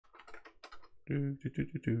Hello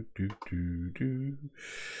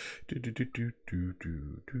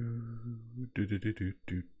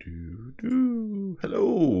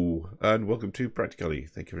and welcome to Practicalli.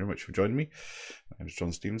 Thank you very much for joining me. My name is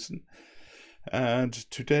John Stevenson, and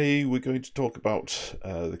today we're going to talk about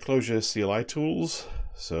the Clojure CLI tools,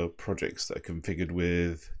 so projects that are configured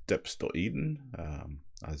with deps.edn.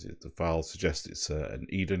 As the file suggests, it's an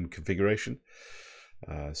Eden configuration.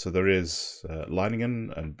 So there is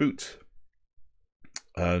Leiningen and boot,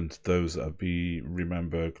 and those that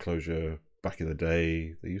remember Clojure back in the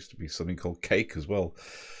day, there used to be something called Cake as well.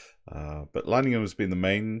 But Leiningen has been the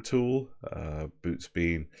main tool. Boot's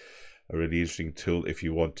been a really interesting tool if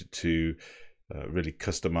you wanted to really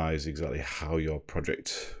customize exactly how your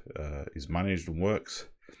project is managed and works.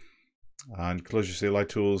 And Clojure CLI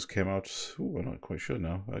tools came out, I'm not quite sure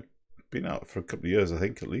now. It's been out for a couple of years, I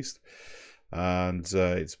think, at least. And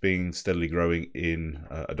it's been steadily growing in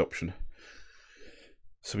adoption.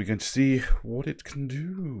 So we're going to see what it can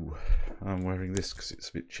do. I'm wearing this because it's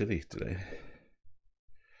a bit chilly today.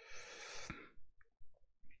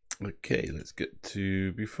 Okay, let's get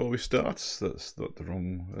to, before we start, that's not the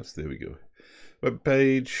wrong, there we go. Web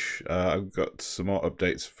page. I've got some more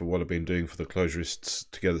updates for what I've been doing for the Clojurists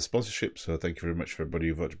Together sponsorship, so thank you very much for everybody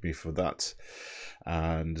who voted me for that.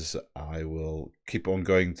 And I will keep on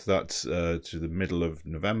going to that to the middle of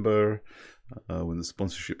November when the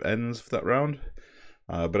sponsorship ends for that round.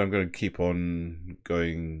 But I'm going to keep on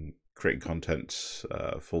going, creating content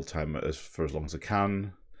full-time for as long as I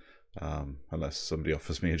can. Unless somebody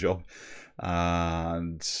offers me a job.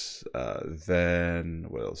 And then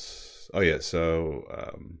what else? Oh yeah, so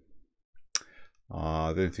the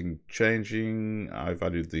only thing changing, I've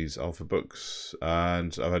added these alpha books,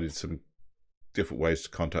 and I've added some different ways to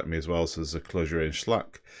contact me as well. So there's a Clojure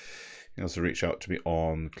Slack. You can also reach out to me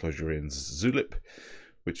on Clojure Zulip,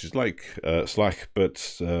 which is like Slack,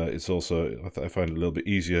 but it's also, I find it a little bit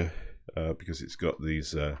easier because it's got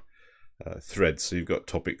these threads. So you've got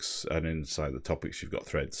topics, and inside the topics you've got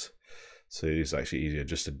threads. So it is actually easier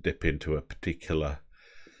just to dip into a particular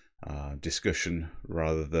discussion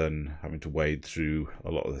rather than having to wade through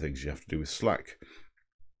a lot of the things you have to do with Slack.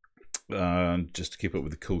 And just to keep up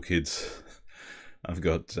with the cool kids, I've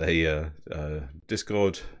got a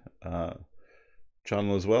Discord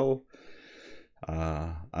channel as well.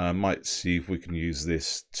 And I might see if we can use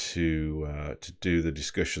this to do the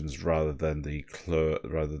discussions rather than the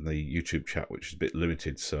YouTube chat, which is a bit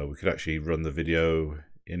limited. So we could actually run the video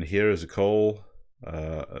in here as a call,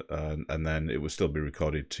 and then it would still be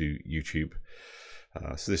recorded to YouTube.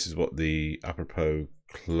 So this is what the apropos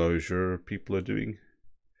Clojure people are doing.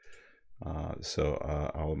 So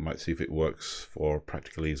I might see if it works for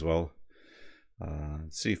Practicalli as well.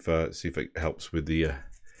 See if it helps with the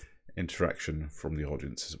interaction from the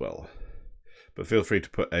audience as well. But feel free to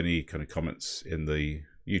put any kind of comments in the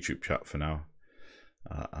YouTube chat for now,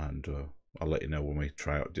 and I'll let you know when we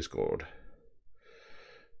try out Discord.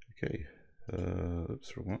 Okay,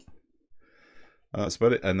 oops, wrong one. That's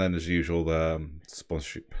about it. And then as usual,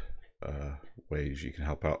 sponsorship ways you can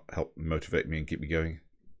help motivate me and keep me going.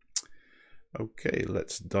 Okay,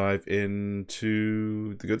 let's dive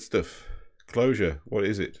into the good stuff. Clojure, what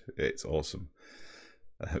is it? It's awesome.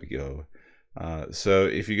 There we go. So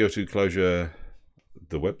if you go to Clojure,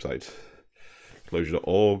 the website,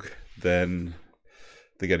 clojure.org, then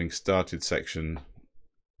the Getting Started section,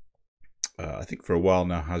 I think for a while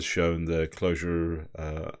now, has shown the Clojure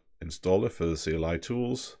installer for the CLI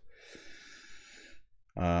tools.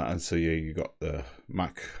 And so yeah, you got the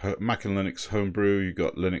Mac and Linux homebrew, you've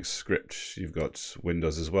got Linux script, you've got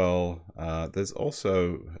Windows as well. There's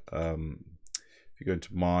also, if you go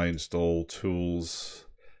into My Install Tools,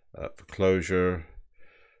 for Clojure,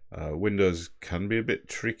 Windows can be a bit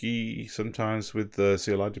tricky sometimes with the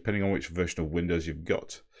CLI, depending on which version of Windows you've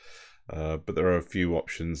got. But there are a few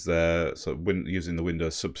options there. So using the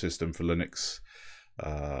Windows subsystem for Linux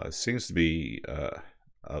seems to be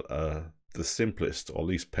the simplest or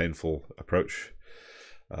least painful approach.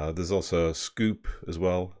 There's also Scoop as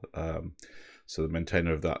well. So the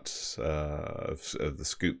maintainer of that, of the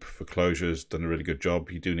Scoop for Clojure, has done a really good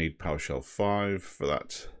job. You do need PowerShell 5 for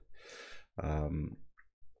that.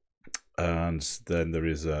 And then there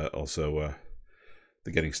is also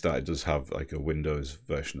the Getting Started does have like a Windows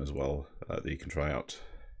version as well that you can try out.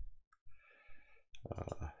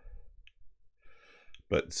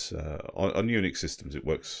 But on Unix systems it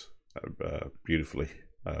works beautifully.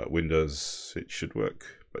 Windows it should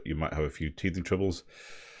work, but you might have a few teething troubles.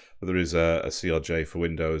 But there is a CLJ for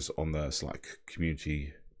Windows on the Slack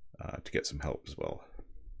community to get some help as well.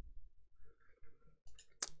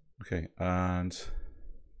 Okay, and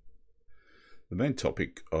the main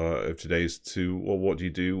topic of today is well, what do you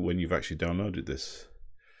do when you've actually downloaded this?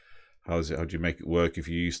 How do you make it work if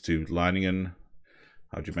you're used to Leiningen?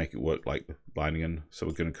 How do you make it work like Leiningen? So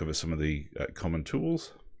we're going to cover some of the common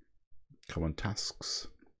tools, common tasks.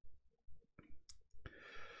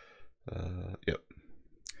 Yep.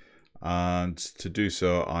 And to do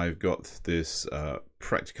so, I've got this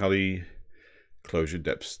Practicalli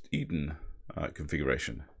clojure-deps-edn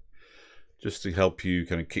configuration, just to help you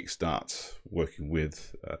kind of kickstart working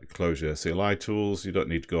with Clojure CLI tools. You don't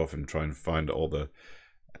need to go off and try and find all the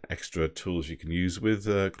extra tools you can use with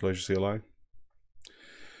Clojure CLI.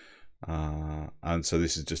 And so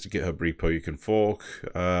this is just a GitHub repo you can fork,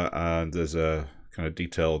 and there's a kind of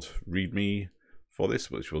detailed README for this,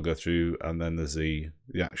 which we'll go through, and then there's the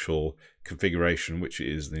actual configuration, which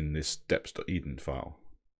is in this deps.edn file.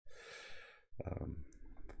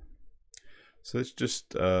 So let's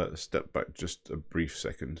just step back just a brief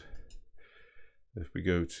second. If we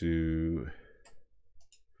go to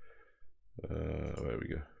where we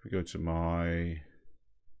go? If we go to my,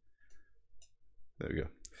 there we go.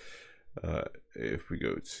 If we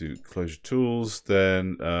go to Clojure tools,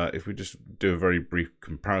 then if we just do a very brief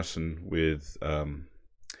comparison with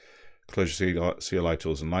Clojure CLI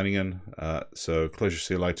tools and Leiningen. So Clojure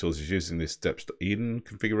CLI tools is using this deps.edn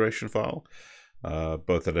configuration file,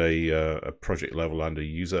 both at a project level and a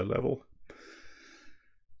user level.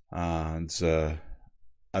 And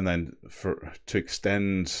then to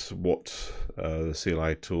extend what the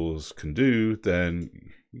CLI tools can do, then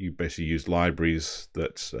you basically use libraries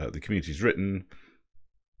that the community's written,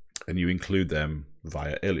 and you include them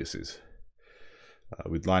via aliases.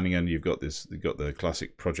 With Leiningen, you've got the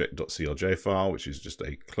classic project.clj file, which is just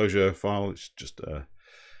a Clojure file. It's just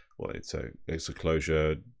it's a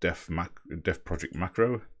Clojure def project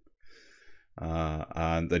macro.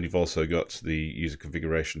 And then you've also got the user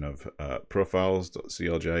configuration of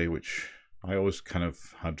profiles.clj, which I always kind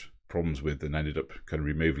of had problems with and ended up kind of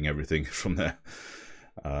removing everything from there.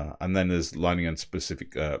 And then there's Leiningen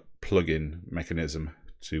specific plugin mechanism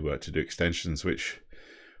to do extensions, which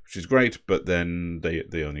is great, but then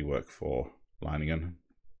they only work for Leiningen.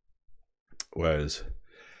 Whereas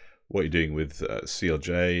what you're doing with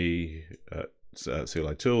CLI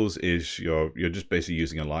tools is you're just basically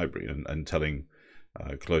using a library and telling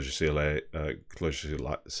Clojure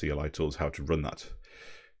CLI tools how to run that,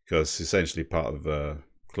 because essentially part of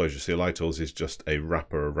Clojure CLI tools is just a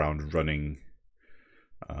wrapper around running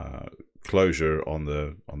Clojure on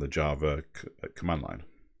the Java command line.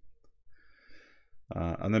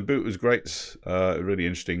 And then Boot was great, a really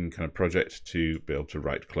interesting kind of project to be able to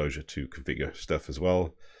write Clojure to configure stuff as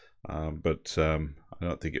well. But I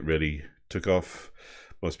don't think it really took off.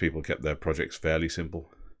 Most people kept their projects fairly simple.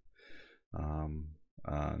 Yeah.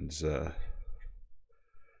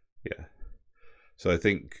 So I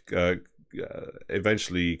think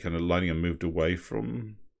eventually kind of Leiningen moved away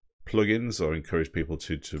from plugins, or encouraged people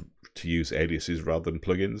to use aliases rather than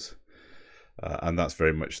plugins. And that's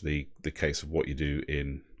very much the case of what you do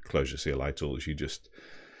in Clojure CLI tools. You just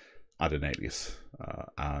add an alias,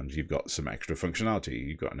 and you've got some extra functionality.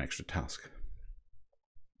 You've got an extra task.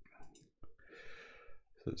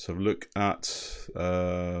 So let's have a look at,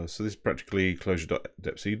 so this is practically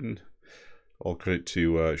clojure.deps-edn. All credit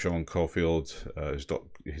to Jean Caulfield,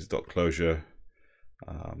 his .clojure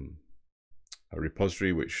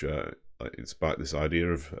repository, which inspired this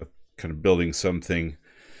idea of kind of building something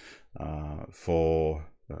for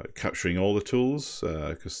capturing all the tools,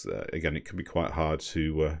 because again, it can be quite hard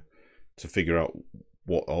to figure out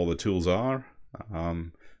what all the tools are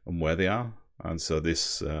and where they are. And so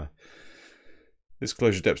this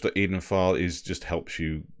clojure-deps-edn file just helps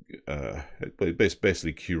you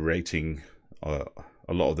basically curating a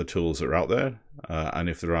lot of the tools that are out there, and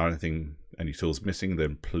if there are any tools missing,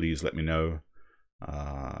 then please let me know,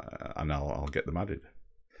 and I'll get them added.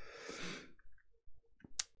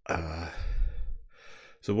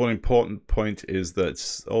 So one important point is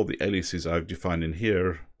that all the aliases I've defined in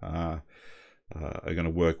here are going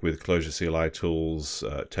to work with Clojure CLI tools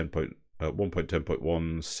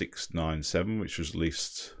 1.10.1697, which was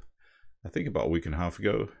released I think about a week and a half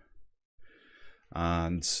ago.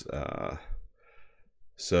 And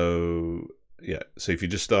so if you're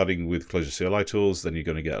just starting with Clojure CLI tools, then you're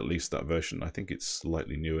going to get at least that version. I think it's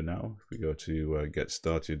slightly newer now. If we go to get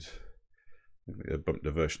started, bump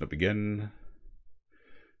the version up again.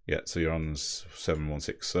 Yeah, so you're on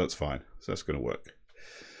 7.16, so that's fine. So that's going to work.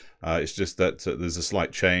 It's just that there's a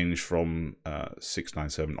slight change from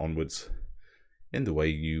 697 onwards in the way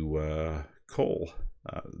you call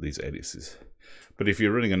these aliases. But if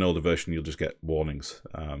you're running an older version, you'll just get warnings.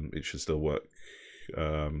 It should still work.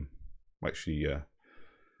 actually a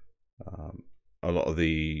lot of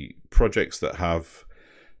the projects that have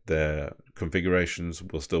their configurations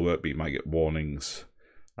will still work, but you might get warnings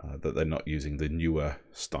that they're not using the newer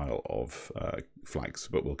style of flags,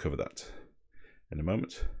 but we'll cover that in a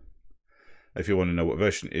moment. If you want to know what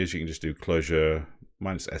version it is, you can just do Clojure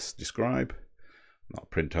 -s describe, and that'll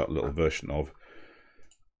print out a little version of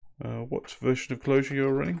what version of Clojure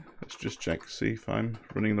you're running. Let's just check, see if I'm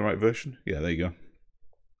running the right version. Yeah, there you go.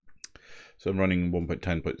 So I'm running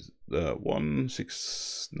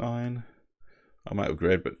 1.10.169. I might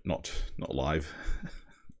upgrade, but not live.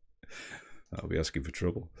 That'll be asking for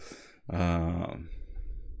trouble. And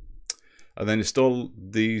then install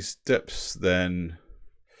these deps. Then,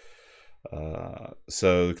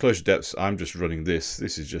 so the Clojure deps, I'm just running this.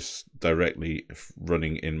 This is just directly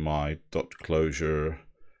running in my .clojure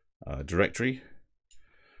directory.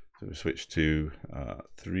 So we switch to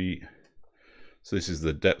 3. So this is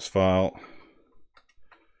the deps file,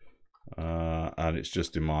 and it's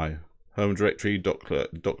just in my home directory,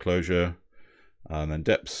 .clojure, and then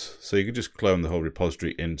deps. So you can just clone the whole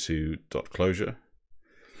repository into .clojure,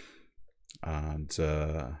 and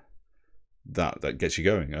that gets you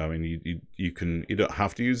going. I mean, you don't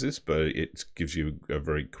have to use this, but it gives you a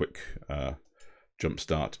very quick jump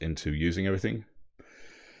start into using everything.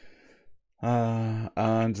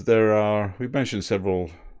 And we've mentioned several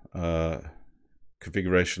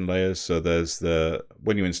configuration layers. So there's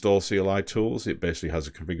when you install CLI tools, it basically has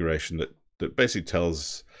a configuration that basically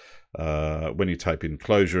tells when you type in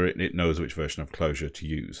Clojure, it knows which version of Clojure to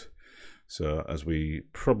use. So as we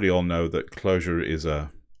probably all know, that Clojure is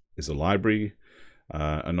a library,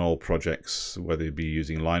 and all projects, whether you be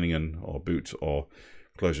using Leiningen or Boot or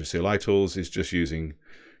Clojure CLI tools, is just using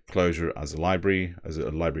Clojure as a library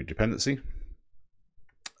dependency.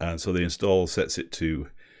 And so the install sets it to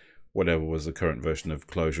whatever was the current version of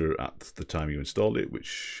Clojure at the time you installed it,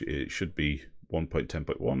 which it should be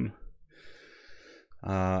 1.10.1.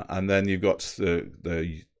 And then you've got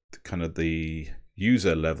the kind of the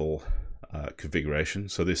user level configuration.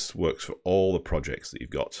 So this works for all the projects that you've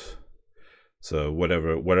got. So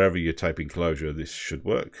wherever you're typing Clojure, this should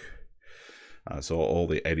work. So all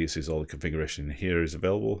the aliases, all the configuration here is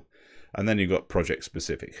available. And then you've got project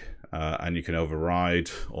specific, and you can override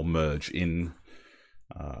or merge in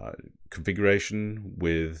configuration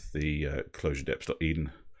with the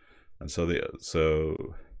clojure-deps-edn, and so they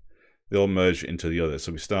all merge into the other.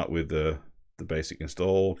 So we start with the basic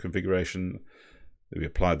install configuration, we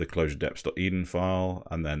apply the clojure-deps-edn file,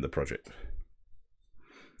 and then the project.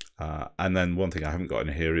 And then one thing I haven't got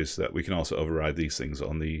in here is that we can also override these things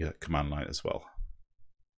on the command line as well.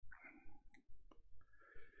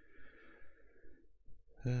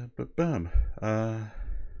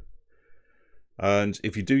 And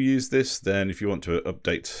if you do use this, then if you want to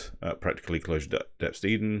update Practicalli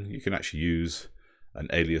clojure-deps-edn, you can actually use an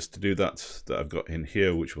alias to do that I've got in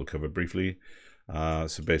here, which we'll cover briefly.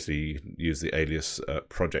 So basically use the alias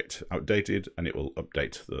project outdated, and it will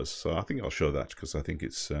update those. So I think I'll show that because I think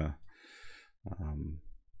it's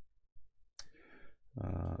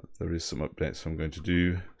there is some updates I'm going to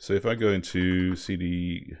do. So if I go into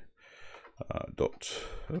cd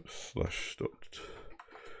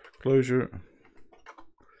 /clojure,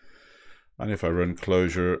 and if I run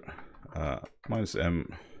Clojure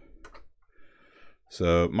 -m,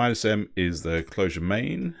 so -m is the Clojure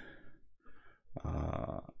main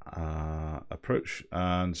approach,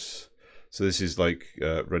 and so this is like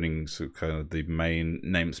running kind of the main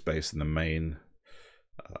namespace and the main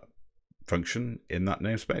function in that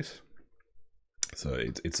namespace. So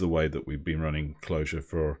it's the way that we've been running Clojure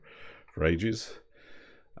for ages.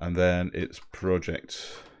 And then it's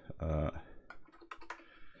project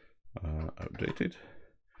updated,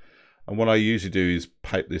 and what I usually do is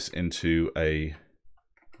pipe this into a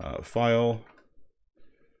file.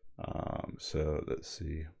 So let's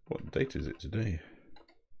see, what date is it today?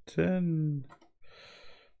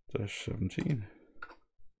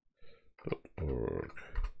 10-17.org.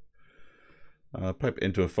 Pipe it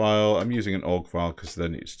into a file. I'm using an org file because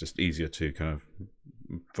then it's just easier to kind of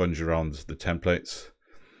funge around the templates.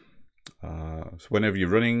 So whenever you're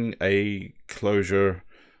running a Clojure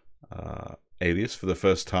alias for the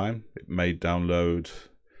first time, it may download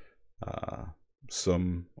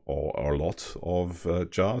some or a lot of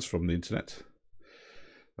jars from the internet.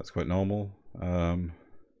 That's quite normal.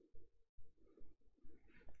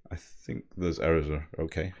 I think those errors are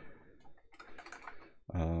okay.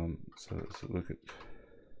 So let's look at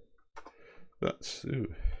that. So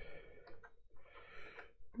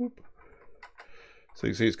you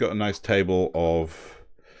can see it's got a nice table of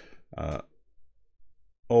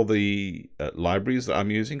all the libraries that I'm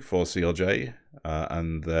using for CLJ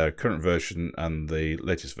and their current version and the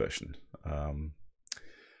latest version.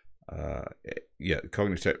 Yeah,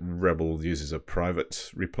 Cognitect Rebel uses a private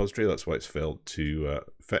repository. That's why it's failed to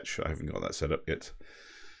fetch. I haven't got that set up yet.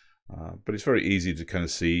 But it's very easy to kind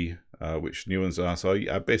of see which new ones are. So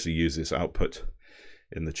I basically use this output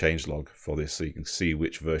in the changelog for this, so you can see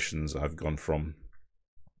which versions I've gone from.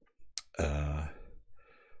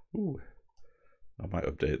 I might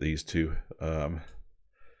update these two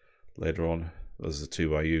later on. Those are the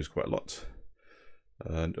two I use quite a lot.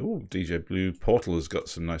 And DJ Blue Portal has got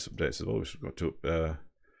some nice updates as well. We've got to a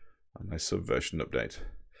nice subversion update.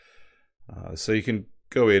 So you can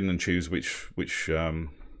go in and choose which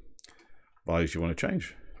values you want to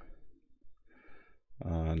change.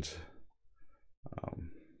 And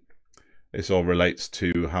this all relates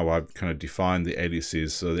to how I've kind of defined the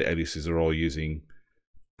aliases. So the aliases are all using,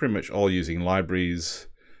 pretty much all using libraries,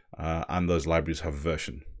 and those libraries have a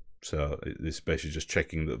version. So it's basically just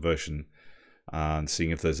checking the version and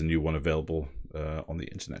seeing if there's a new one available on the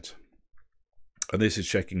internet. And this is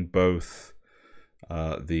checking both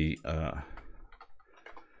the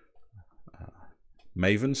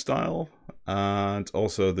Maven style and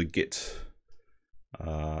also the Git.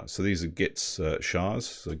 So these are Git's shars,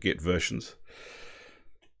 so Git versions.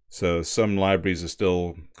 So some libraries are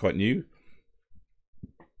still quite new,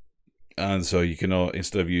 and so you can,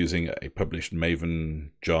 instead of using a published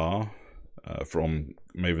Maven jar from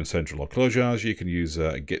Maven Central or Clojure, you can use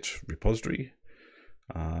a Git repository,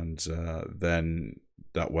 and then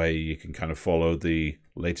that way you can kind of follow the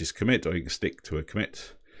latest commit, or you can stick to a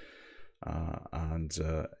commit, and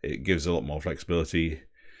it gives a lot more flexibility.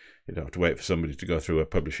 You don't have to wait for somebody to go through a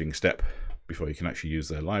publishing step before you can actually use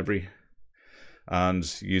their library. And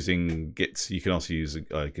using Git, you can also use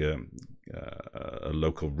like a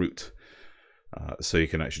local root. So you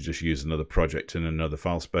can actually just use another project in another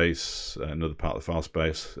file space, another part of the file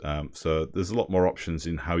space. So there's a lot more options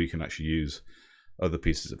in how you can actually use other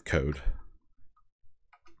pieces of code.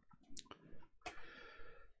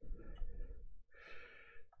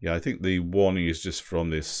 Yeah, I think the warning is just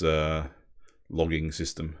from this logging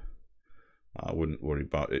system. I wouldn't worry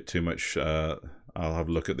about it too much. I'll have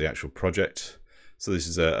a look at the actual project. So this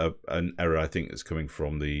is an error, I think, that's coming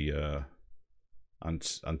from the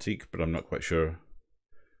Antique, but I'm not quite sure.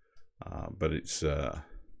 But it's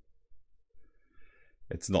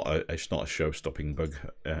not a show-stopping bug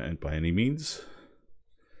by any means.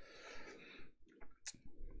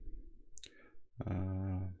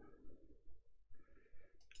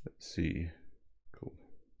 Let's see. Cool.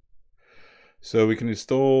 So we can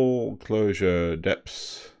install Clojure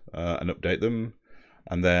deps and update them,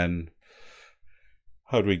 and then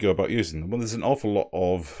how do we go about using them? Well, there's an awful lot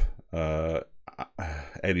of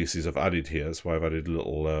aliases I've added here. That's why I've added a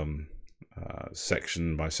little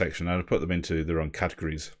section by section, and I've put them into their own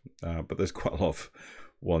categories. But there's quite a lot of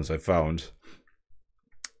ones I've found.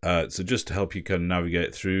 So just to help you kind of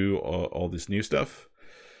navigate through all this new stuff,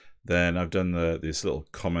 then I've done this little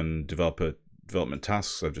common development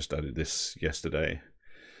tasks. I've just added this yesterday,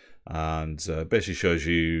 and basically shows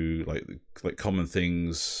you like common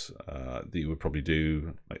things that you would probably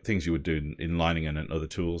do, like things you would do in Lining and in other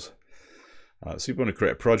tools. So if you want to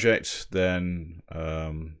create a project, then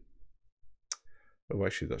oh,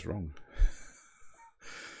 actually that's wrong.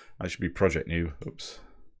 That should be project new. Oops,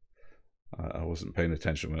 I wasn't paying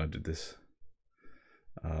attention when I did this.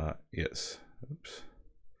 Yes, oops.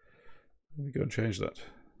 Let me go and change that.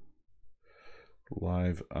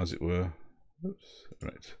 Live, as it were. Oops.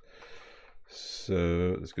 Right.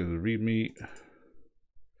 So let's go to the README.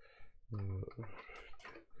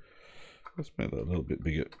 Let's make that a little bit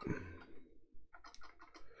bigger.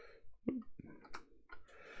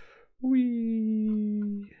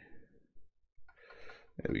 Whee!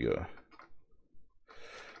 There we go.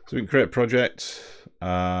 So we can create a project,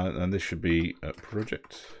 and this should be a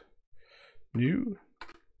project new.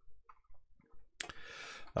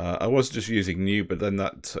 I was just using new, but then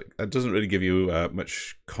that doesn't really give you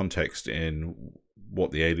much context in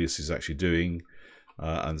what the alias is actually doing,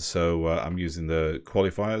 and so I'm using the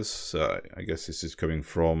qualifiers. So I guess this is coming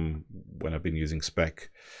from when I've been using spec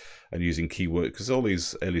and using keyword, because all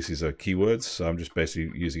these aliases are keywords. So I'm just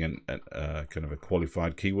basically using kind of a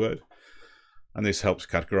qualified keyword, and this helps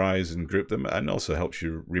categorize and group them, and also helps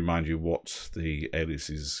you remind you what the alias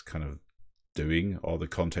is kind of doing, or the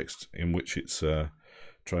context in which it's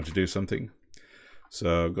trying to do something.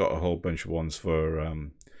 So I've got a whole bunch of ones for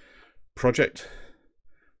project,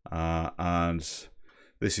 and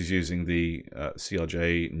this is using the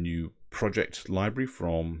CLJ new project library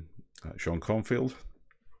from Sean Cornfield,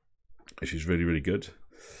 which is really, really good.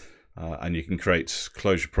 and you can create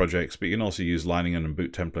Clojure projects, but you can also use lining and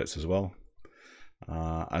boot templates as well.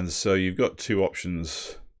 And so you've got two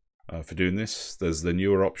options for doing this. There's the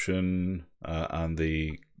newer option and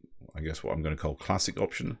the, I guess what I'm going to call classic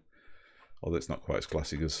option, although it's not quite as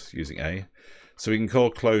classic as using A. So we can call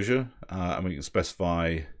Clojure, and we can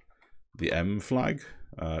specify the M flag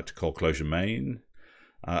to call Clojure main,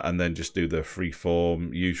 and then just do the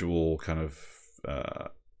freeform usual kind of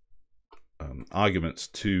arguments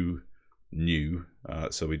to new.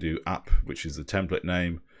 So we do app, which is the template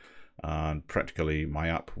name, and Practicalli my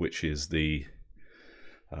app, which is the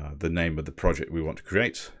name of the project we want to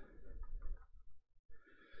create.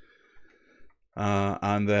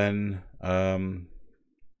 And then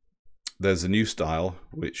there's a new style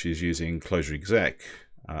which is using Clojure exec,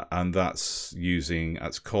 and that's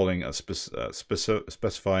calling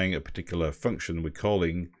specifying a particular function we're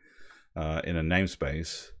calling in a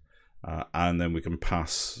namespace, and then we can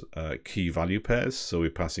pass key value pairs. So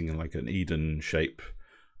we're passing in like an Eden shape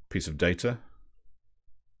piece of data.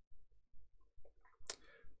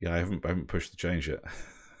 Yeah, I haven't pushed the change yet.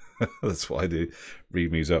 That's what I do.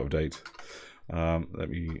 Readme's out of date. Let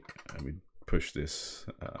me push this.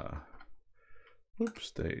 Oops,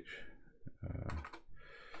 stage.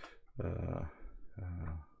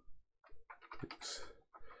 Oops.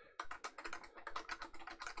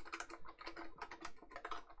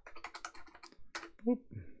 Whoop.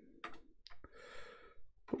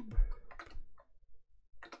 Whoop.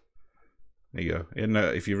 There you go. And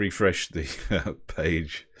if you refresh the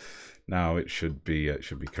page now, it should be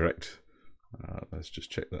correct. Let's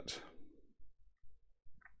just check that.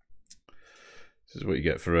 This is what you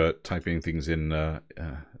get for typing things in the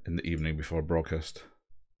evening before a broadcast.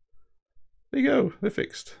 There you go. They're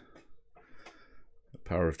fixed. The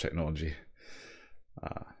power of technology.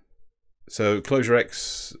 So Clojure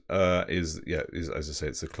X is as I say,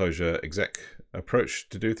 it's the Clojure exec approach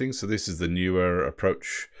to do things. So this is the newer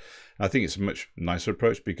approach. I think it's a much nicer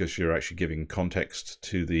approach because you're actually giving context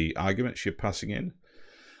to the arguments you're passing in.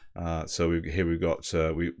 So we've got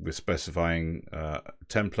we're specifying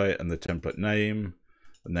template and the template name,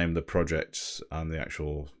 the name of the project, and the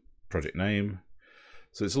actual project name.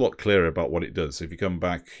 So it's a lot clearer about what it does. So if you come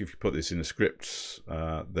back, if you put this in a script,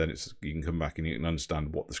 then you can come back and you can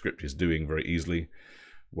understand what the script is doing very easily.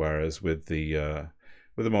 Whereas with the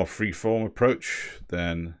more free-form approach,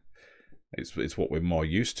 then it's what we're more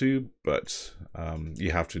used to, but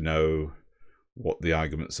you have to know what the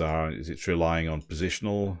arguments are. It's relying on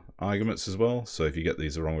positional arguments as well. So if you get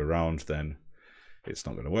these the wrong way around, then it's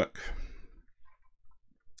not going to work.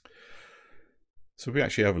 So if we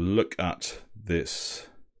actually have a look at this,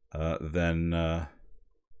 then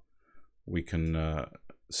we can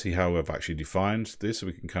see how we've actually defined this. So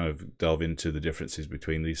we can kind of delve into the differences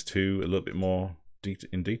between these two a little bit more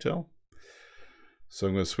in detail. So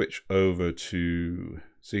I'm going to switch over to,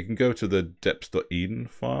 so you can go to the deps.edn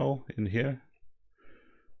file in here.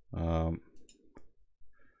 And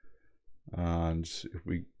if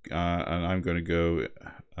we and I'm going to go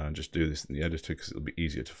and just do this in the editor because it'll be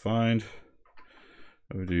easier to find.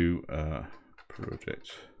 We'll do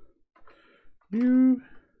project new.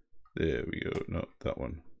 There we go. No, that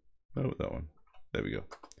one. No, that one. There we go.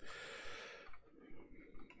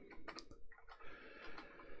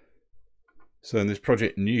 So in this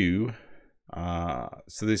project new,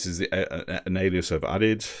 so this is an alias I've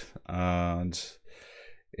added, and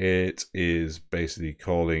it is basically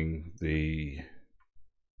calling the,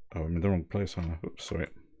 oh, I'm in the wrong place, huh? Oops, sorry.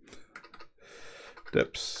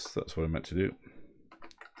 Deps, that's what I meant to do.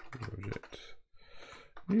 Project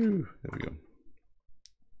new, there we go.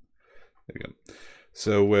 There we go.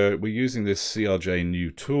 So we're using this CLJ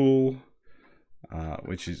new tool,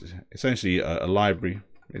 which is essentially a library.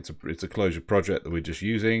 It's a Clojure project that we're just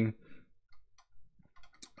using.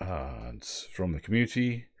 It's from the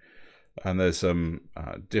community. And there's some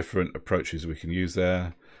different approaches we can use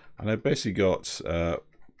there. And I've basically got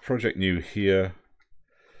project new here.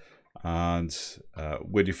 And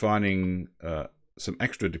we're defining some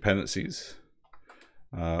extra dependencies,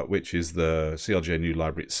 which is the CLJ new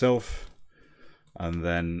library itself. And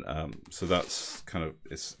then, so that's kind of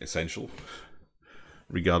essential,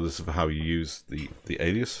 regardless of how you use the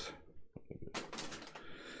alias.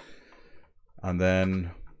 And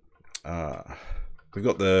then we've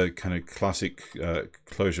got the kind of classic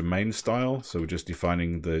Clojure main style. So we're just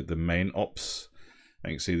defining the main ops.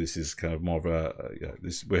 And you can see this is kind of more of a,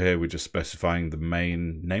 we're just specifying the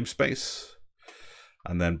main namespace.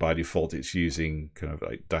 And then by default, it's using kind of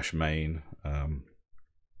like dash main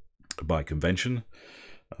by convention,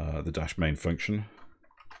 the dash main function.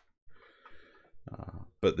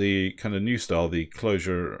 But the kind of new style, the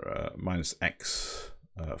Clojure -x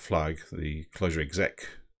flag, the Clojure exec,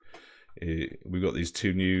 we've got these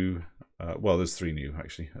two new, well, there's three new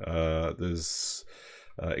actually. There's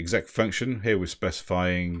exec function. Here we're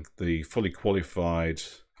specifying the fully qualified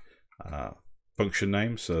function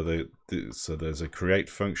name. So there's a create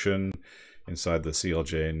function inside the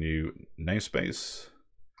clojure namespace.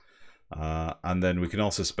 And then we can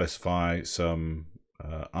also specify some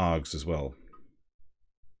args as well.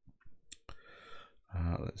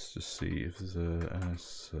 Let's just see if there's a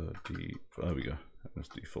NSD. There we go, NS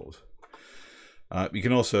default. You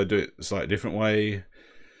can also do it a slightly different way.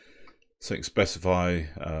 So you can specify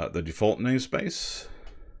the default namespace,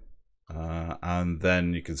 and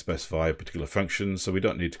then you can specify a particular function. So we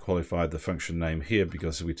don't need to qualify the function name here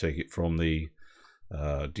because we take it from the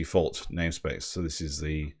default namespace. So this is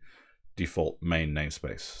the default main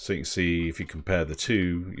namespace. So you can see if you compare the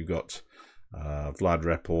two, you've got Vlad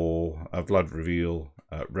reveal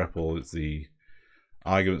REPL is the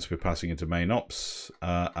arguments we're passing into main ops,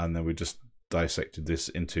 and then we just dissected this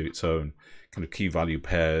into its own kind of key value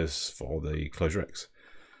pairs for the Clojure-X.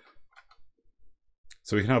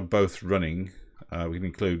 So we can have both running. We can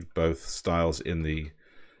include both styles in the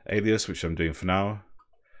alias, which I'm doing for now,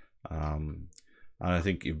 and I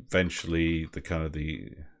think eventually the kind of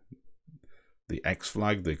the X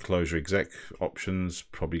flag, the Clojure exec options,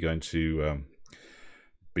 probably going to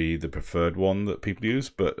be the preferred one that people use,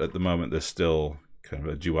 but at the moment there's still kind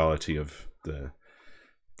of a duality of the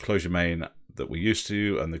Clojure main that we're used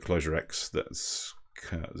to and the Clojure-X that's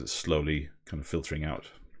slowly kind of filtering out.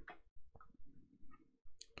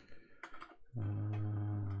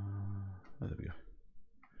 There we go.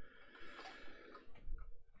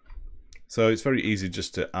 So it's very easy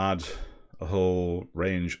just to add a whole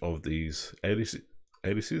range of these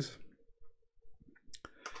aliases,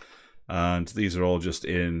 and these are all just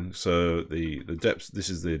in. So the deps, this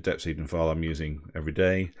is the deps-edn file I'm using every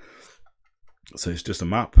day. So it's just a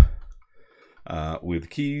map with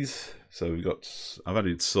keys. So I've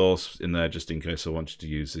added source in there just in case I wanted to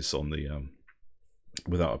use this on the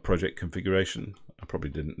without a project configuration. I probably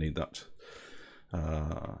didn't need that.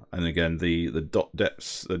 And again, the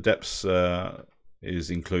deps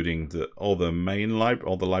is including all the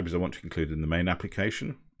libraries I want to include in the main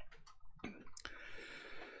application.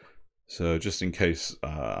 So just in case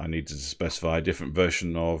I need to specify a different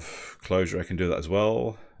version of Clojure, I can do that as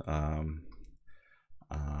well. And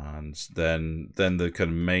then the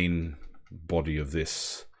kind of main body of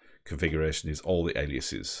this configuration is all the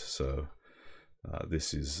aliases. So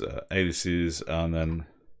this is aliases, and then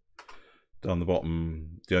down the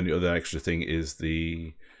bottom, the only other extra thing is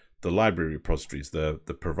the library repositories, the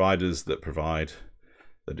providers that provide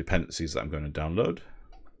the dependencies that I'm going to download.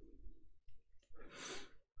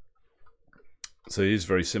 So it is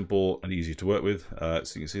very simple and easy to work with.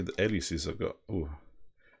 So you can see the aliases, I've got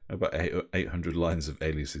about 800 lines of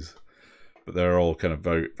aliases, but they're all kind of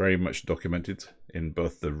very much documented in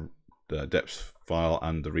both the deps file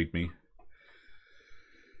and the readme.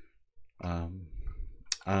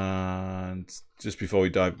 And just before we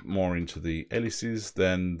dive more into the aliases,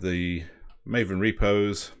 then the Maven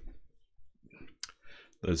repos,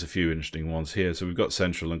 there's a few interesting ones here. So we've got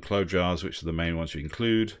Central and Clojars, which are the main ones you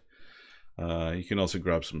include. You can also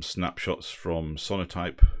grab some snapshots from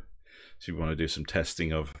Sonatype, so you want to do some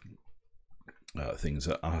testing of things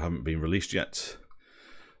that haven't been released yet.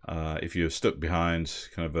 If you're stuck behind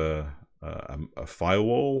kind of a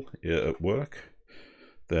firewall at work,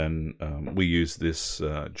 then we use this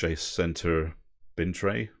JCenter bin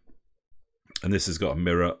tray, and this has got a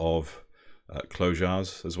mirror of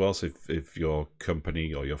Clojars as well. So if your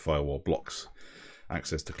company or your firewall blocks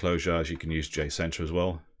access to Clojars, you can use JCenter as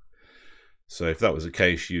well. So if that was the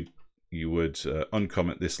case, you would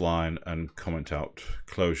uncomment this line and comment out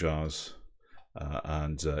Clojars,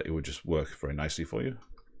 and it would just work very nicely for you.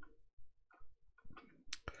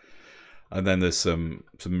 And then there's some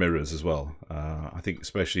mirrors as well. I think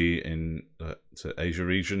especially in the Asia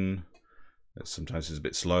region, sometimes it's a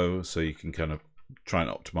bit slow, so you can kind of try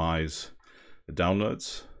and optimize the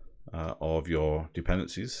downloads of your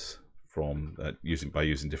dependencies from by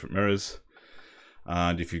using different mirrors.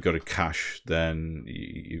 And if you've got a cache, then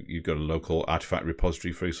you've got a local artifact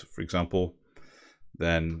repository, for example,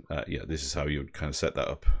 then yeah, this is how you would kind of set that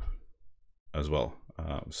up as well.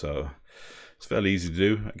 So it's fairly easy to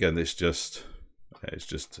do. Again, it's just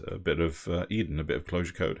a bit of Eden, a bit of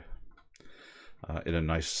Clojure code in a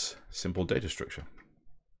nice, simple data structure.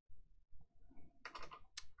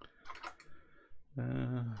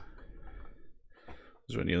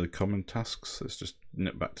 Is there any other common tasks? Let's just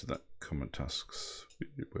nip back to that common tasks.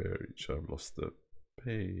 Where each I've lost the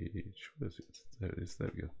page. Where's it? There it is.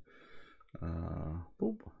 There we go.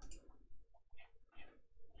 Boop.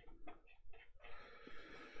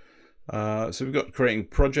 So we've got creating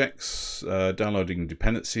projects, downloading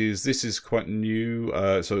dependencies. This is quite new.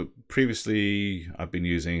 So previously I've been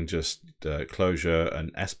using just Clojure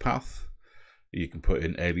and spath. You can put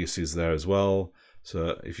in aliases there as well.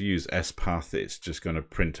 So if you use spath, it's just going to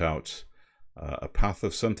print out a path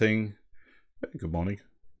of something. Good morning.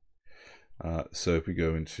 So if we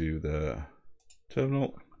go into the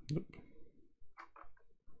terminal,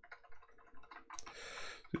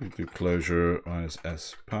 we do Clojure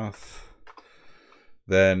 -spath.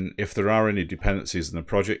 Then if there are any dependencies in the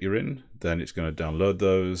project you're in, then it's going to download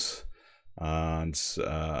those, and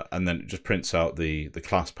then it just prints out the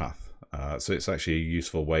class path. So it's actually a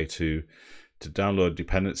useful way to download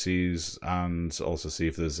dependencies and also see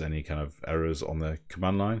if there's any kind of errors on the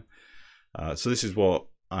command line. So this is what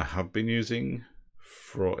I have been using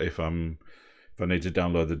for if I need to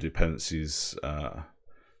download the dependencies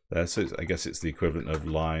there. So I guess it's the equivalent of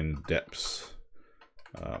line deps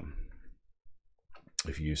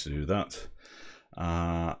if you used to do that.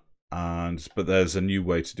 But there's a new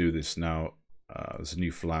way to do this now. There's a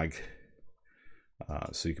new flag.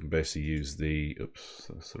 So you can basically use the, oops,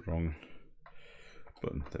 that's the wrong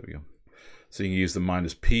button. There we go. So you can use the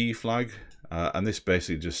 -p flag, and this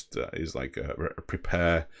basically just is like a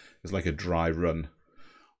prepare. It's like a dry run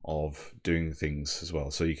of doing things as well.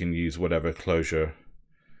 So you can use whatever Clojure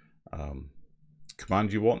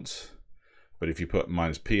command you want, but if you put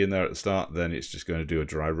 -p in there at the start, then it's just going to do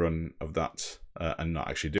a dry run of that and not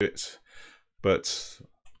actually do it, but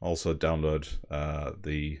also download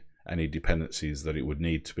any dependencies that it would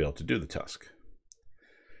need to be able to do the task.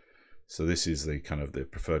 So this is the kind of the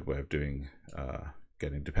preferred way of doing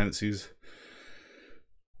getting dependencies.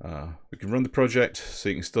 We can run the project, so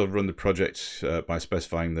you can still run the project by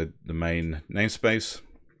specifying the main namespace,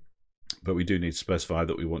 but we do need to specify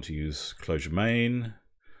that we want to use Clojure main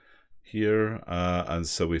here, and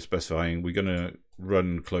so we're specifying we're going to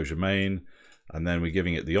run Clojure main, and then we're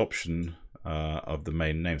giving it the option of the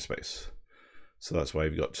main namespace. So that's why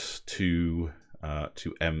we've got two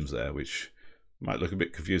M's there, which might look a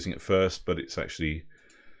bit confusing at first, but it's actually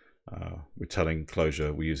we're telling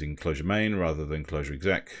Clojure we're using Clojure main rather than Clojure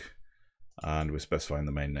exec, and we're specifying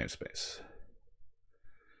the main namespace.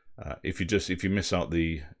 If you miss out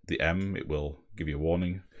the M, it will give you a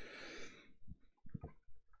warning.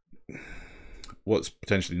 What's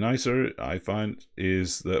potentially nicer, I find,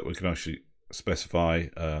 is that we can actually specify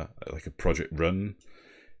like a project run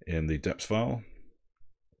in the deps file.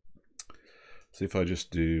 So if I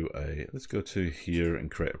just do let's go to here and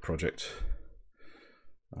create a project.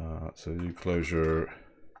 So do Clojure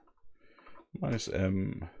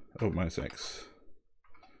 -m, -x.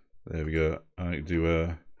 There we go. I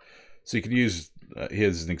do so you can use,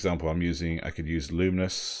 here's an example I'm using. I could use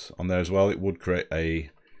Luminous on there as well. It would create a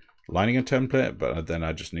linear template, but then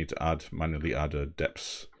I just need to manually add a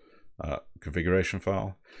deps configuration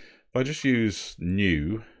file. If I just use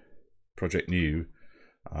new, project new,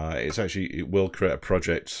 it will create a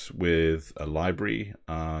project with a library,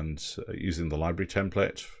 and using the library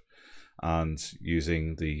template and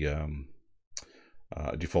using the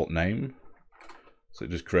default name. So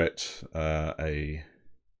it just creates a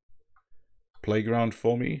playground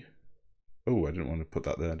for me. Oh, I didn't want to put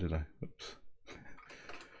that there, did I? Oops.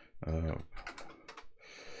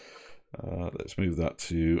 Let's move that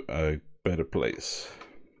to a better place.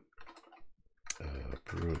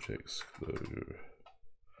 Projects Clojure.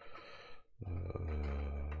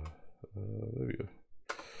 There we go.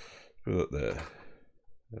 Put that there.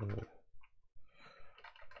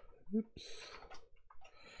 Oops.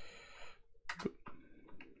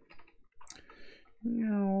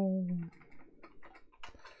 No.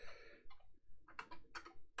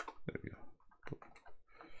 There we go. Cool.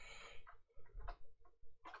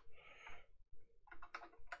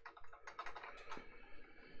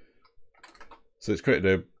 So it's created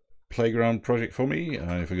a playground project for me.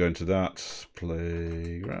 If I go into that,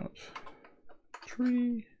 playground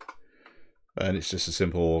tree, and it's just a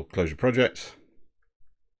simple Clojure project.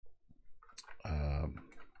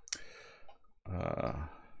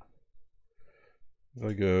 If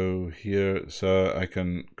I go here, so I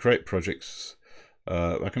can create projects.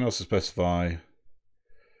 I can also specify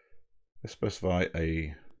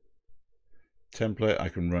a template. I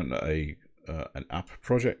can run an app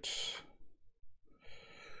project.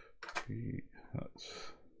 That's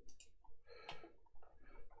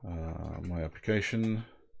my application,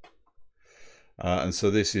 And so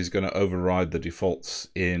this is going to override the defaults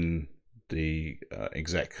in the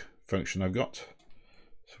exec function I've got.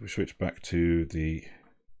 So we switch back to the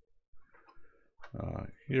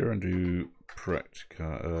here and do project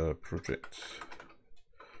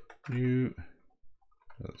new.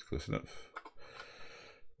 That's close enough.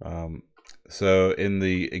 So in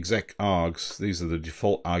the exec args, these are the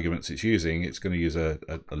default arguments it's using. It's going to use a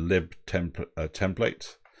lib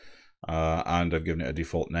template, and I've given it a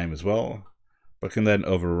default name as well. But I can then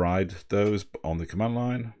override those on the command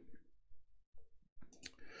line.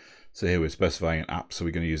 So here we're specifying an app, so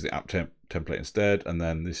we're going to use the app template instead, and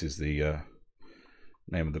then this is the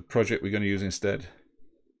name of the project we're going to use instead.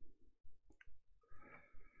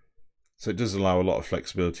 So it does allow a lot of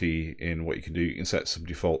flexibility in what you can do. You can set some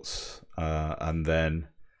defaults, and then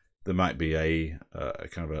there might be a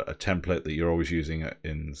kind of a template that you're always using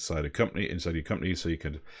inside your company, so you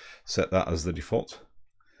can set that as the default.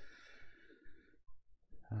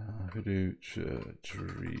 We do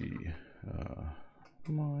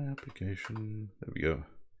my application. There we go.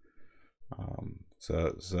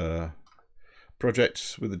 So it's a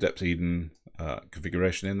project with the deps-edn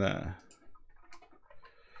configuration in there.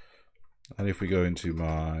 And if we go into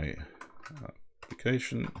my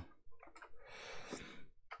application,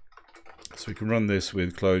 so we can run this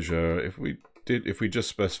with Clojure. If we just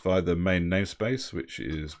specify the main namespace, which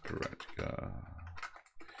is practicalli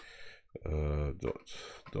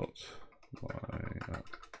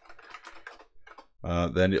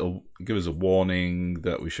then it'll give us a warning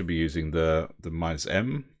that we should be using the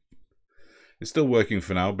 -m. It's still working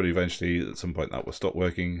for now, but eventually at some point that will stop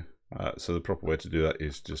working. So the proper way to do that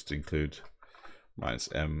is just include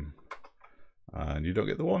 -m, and you don't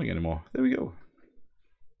get the warning anymore. There we go.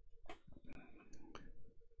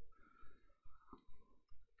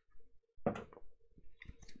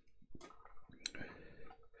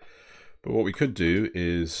 But what we could do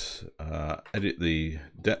is edit the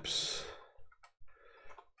deps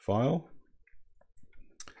file,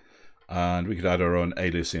 and we could add our own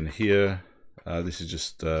alias in here. This is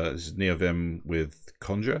just this is NeoVim with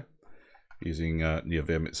Conjure. Using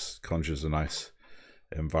NeoVim, Conjure's a nice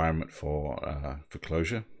environment for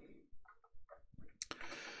Clojure.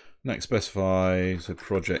 Next, specify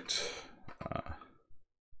project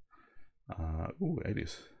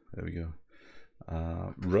alias. There we go.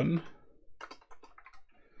 Run,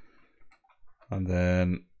 and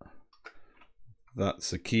then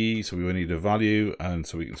that's a key. So we will need a value, and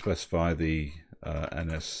so we can specify the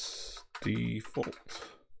NS default.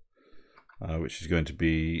 Which is going to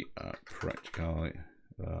be Practicalli.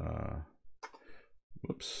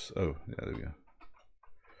 Whoops. Oh, yeah, there we go.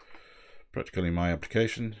 Practicalli my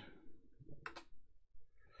application.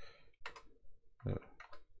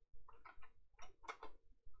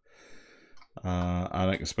 And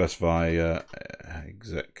I can specify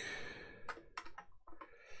exec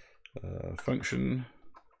function,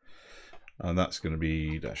 and that's going to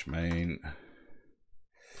be -main.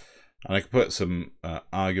 And I can put some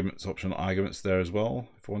arguments, optional arguments there as well,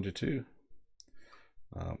 if I wanted to.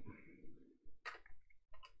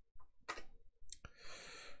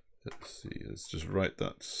 Let's see, let's just write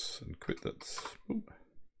that and quit that.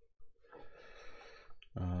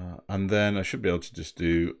 And then I should be able to just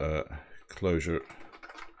do Clojure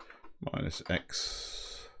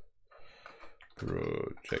 -x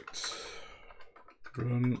project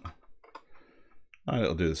run, and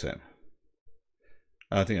it'll do the same.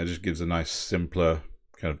 I think that just gives a nice, simpler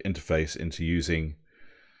kind of interface into using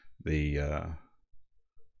the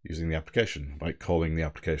application by calling the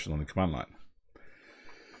application on the command line.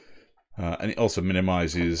 And it also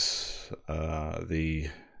minimizes the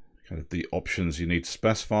options you need to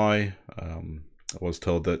specify. I was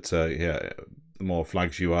told that yeah, the more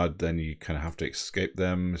flags you add, then you kind of have to escape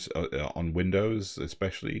them on Windows,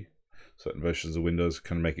 especially. Certain versions of Windows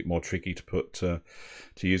kind of make it more tricky to put to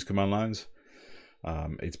use command lines.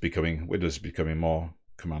 Windows is becoming more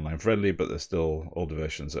command line friendly, but there's still older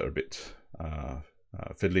versions that are a bit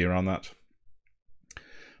fiddly around that.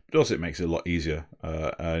 But also it makes it a lot easier,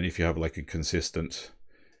 and if you have like a consistent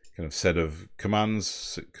kind of set of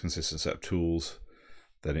commands, consistent set of tools,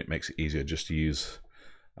 then it makes it easier just to use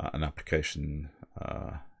an application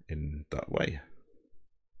in that way.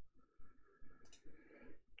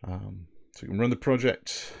 So you can run the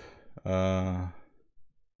project.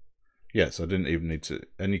 Yes, I didn't even need to,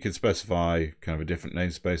 and you can specify kind of a different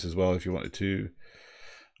namespace as well if you wanted to.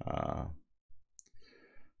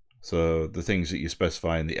 So the things that you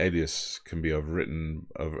specify in the alias can be overridden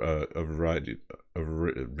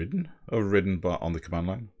but on the command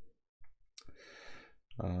line.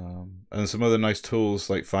 And some other nice tools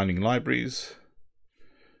like finding libraries.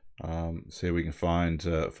 So here we can find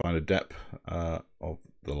a dep of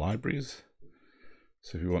the libraries.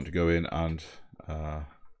 So if we want to go in and there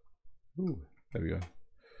we go.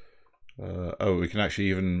 Oh, we can actually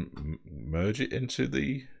even merge it into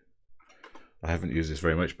the. I haven't used this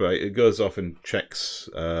very much, but it goes off and checks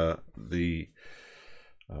the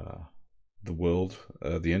world,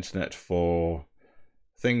 the internet, for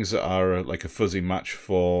things that are like a fuzzy match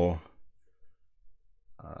for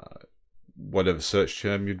whatever search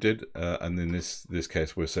term you did, and in this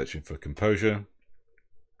case we're searching for composure.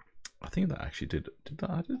 I think that actually did that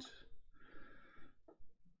add it?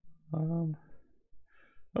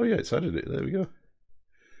 Oh yeah, it's added it. There we go.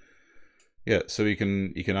 Yeah, so you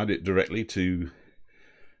can add it directly to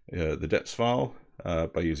the deps file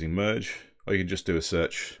by using merge, or you can just do a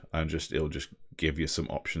search and it'll just give you some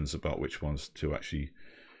options about which ones to actually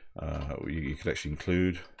you could actually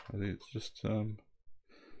include. I think it's just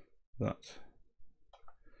that.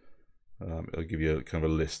 It'll give you kind of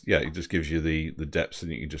a list. Yeah, it just gives you the deps,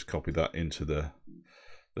 and you can just copy that into the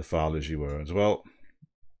file as you were as well.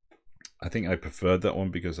 I think I preferred that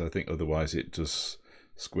one because I think otherwise it does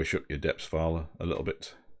squish up your deps file a little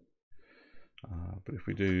bit. But if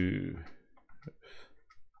we do,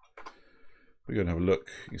 we're going to have a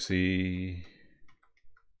look. You see,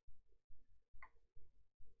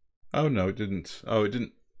 oh no, it didn't. Oh, it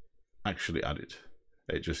didn't actually add it.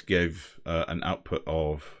 It just gave an output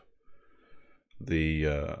of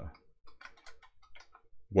the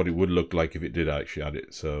what it would look like if it did actually add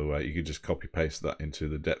it. So you could just copy paste that into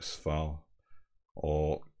the deps file,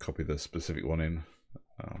 or copy the specific one in.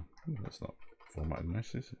 That's not formatted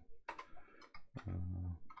nice, is it?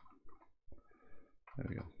 There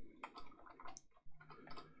we go.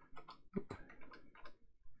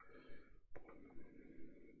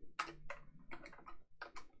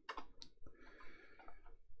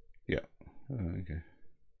 Yeah. Okay.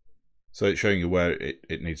 So it's showing you where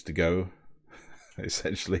it needs to go,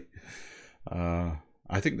 essentially.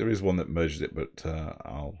 I think there is one that merges it, but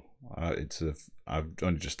I've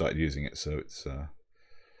only just started using it, so it's not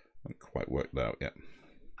quite worked out yet.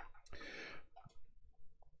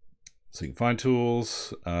 So you can find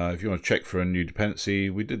tools. If you want to check for a new dependency,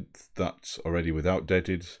 we did that already with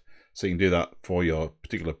outdated, so you can do that for your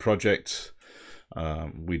particular project.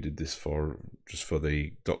 We did this just for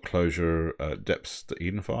the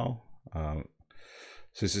 .clojure-deps-edn file. So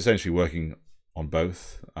it's essentially working on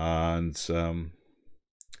both, and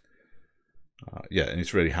yeah, and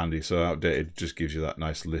it's really handy. So outdated just gives you that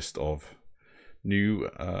nice list of new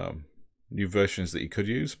versions that you could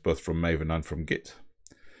use, both from Maven and from Git.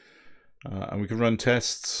 And we can run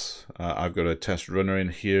tests. I've got a test runner in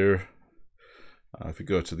here. If we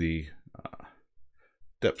go to the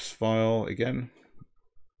deps file again,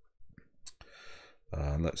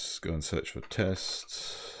 let's go and search for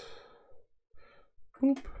tests.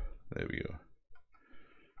 Boop. There we go.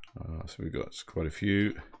 So we've got quite a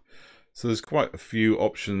few. So there's quite a few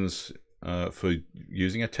options for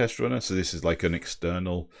using a test runner. So this is like an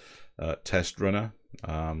external test runner.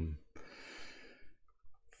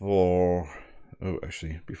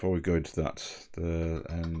 Actually, before we go into that,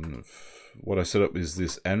 what I set up is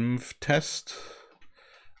this env test.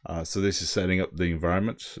 So this is setting up the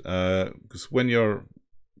environment, because when you're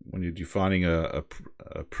defining a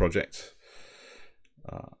project,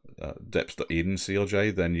 deps.edn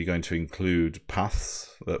CLJ, then you're going to include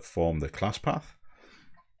paths that form the class path.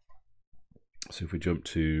 So if we jump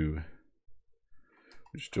to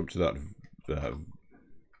that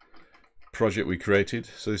project we created.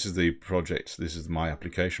 So this is the project. This is my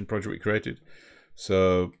application project we created.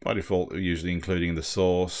 So by default, we're usually including the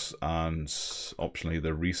source and optionally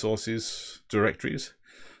the resources directories.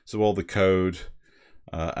 So all the code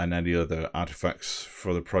and any other artifacts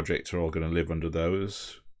for the project are all going to live under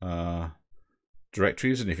those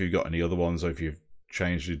directories. And if you've got any other ones, or if you've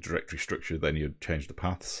changed the directory structure, then you'd change the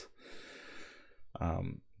paths.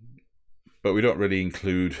 But we don't really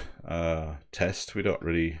include test. We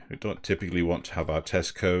don't typically want to have our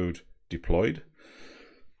test code deployed,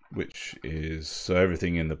 which is, so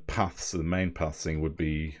everything in the paths, the main path thing, would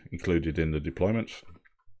be included in the deployment.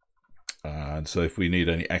 And so if we need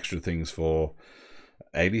any extra things for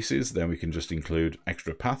aliases, then we can just include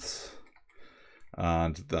extra paths.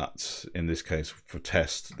 And that, in this case, for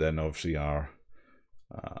test, then obviously our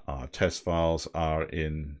test files are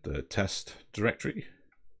in the test directory.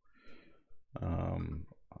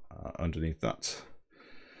 Underneath that,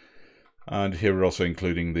 and here we're also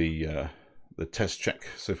including the test check.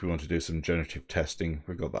 So if we want to do some generative testing,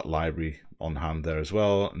 we've got that library on hand there as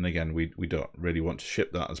well. And again, we don't really want to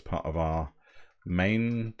ship that as part of our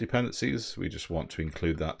main dependencies. We just want to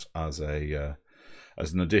include that as a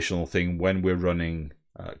as an additional thing when we're running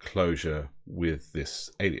Clojure with this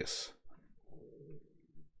alias.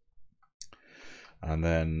 And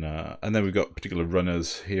then we've got particular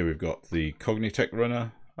runners. Here we've got the Cognitect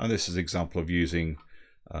runner, and this is an example of using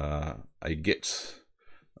a Git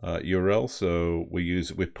URL. So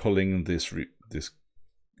we're pulling this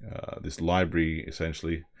library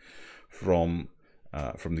essentially from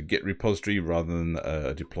the Git repository rather than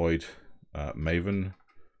a deployed Maven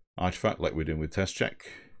artifact like we're doing with test check.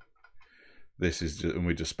 This is and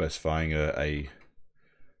we're just specifying the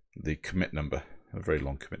commit number, a very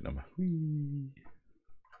long commit number.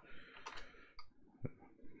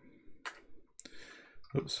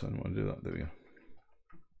 Oops, I don't want to do that. There we go.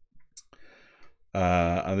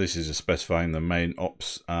 And this is just specifying the main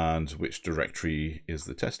ops and which directory is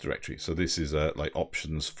the test directory. So this is like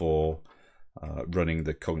options for running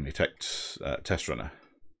the Cognitect test runner.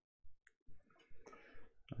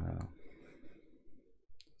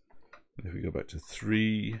 If we go back to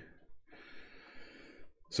 3,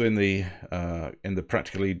 so in the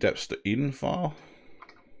Practicalli deps-edn file,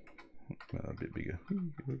 make that a bit bigger.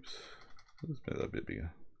 Oops, let's make that a bit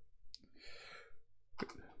bigger.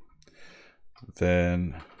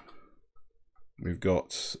 Then we've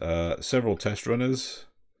got several test runners.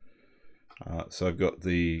 So I've got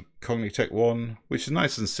the Cognitect one, which is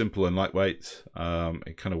nice and simple and lightweight.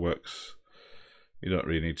 It kind of works. You don't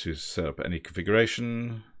really need to set up any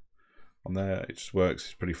configuration on there. It just works.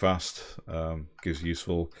 It's pretty fast. Gives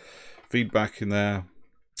useful feedback in there.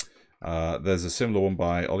 There's a similar one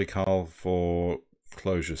by Olical for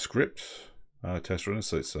Clojure script test runner.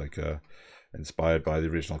 So it's like inspired by the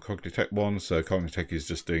original Cognitect one. So Cognitect is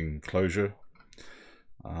just doing Clojure,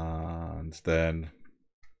 and then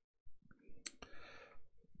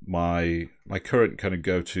my current kind of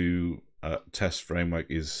go-to test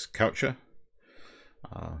framework is Kaocha.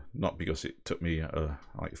 Not because it took me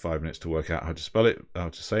like 5 minutes to work out how to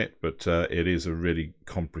say it, but it is a really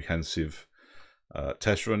comprehensive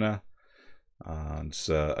test runner. And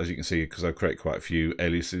as you can see, because I've created quite a few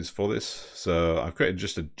aliases for this, so I've created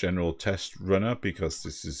just a general test runner because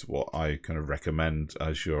this is what I kind of recommend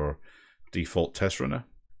as your default test runner.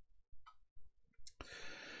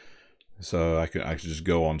 So I can just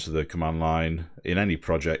go onto the command line in any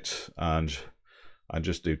project and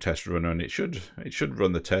just do test runner, and it should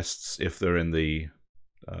run the tests if they're in the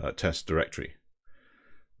test directory.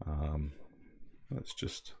 Let's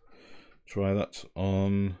just try that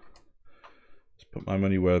on. Let's put my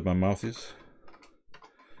money where my mouth is.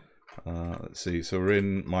 Let's see. So we're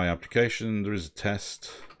in my application. There is a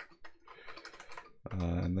test,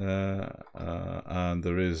 and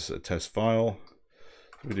there is a test file.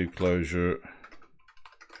 We do Clojure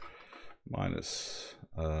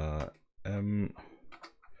 -m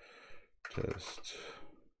test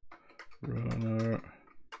runner.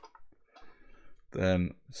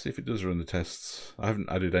 Then see if it does run the tests. I haven't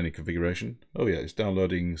added any configuration. Oh yeah, it's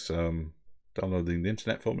downloading the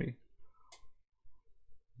internet for me.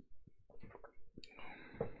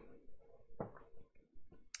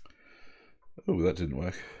 Oh, that didn't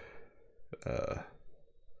work.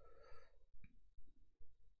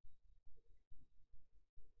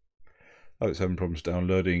 Oh, it's having problems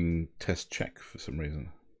downloading test check for some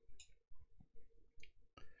reason.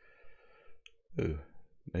 Oh,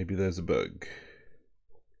 maybe there's a bug.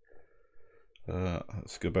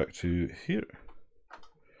 Let's go back to here.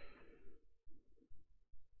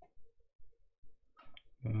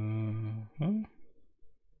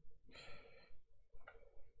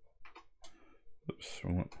 Oops,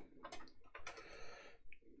 wrong one.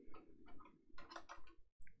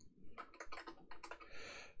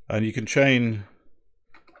 And you can chain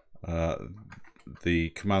the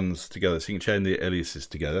commands together, so you can chain the aliases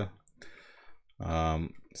together.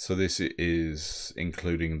 So this is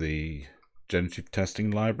including the generative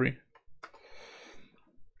testing library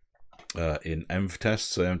in mtest.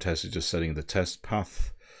 So mtest is just setting the test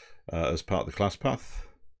path as part of the class path.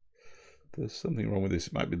 There's something wrong with this.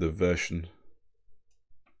 It might be the version.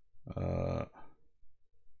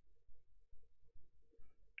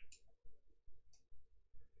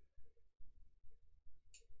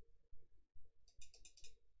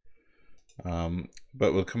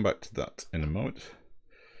 But we'll come back to that in a moment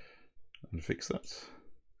and fix that.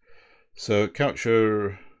 So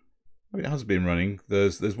Kaocha, it has been running.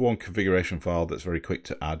 There's one configuration file that's very quick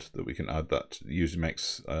to add, that we can add, that usually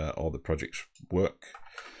makes all the projects work.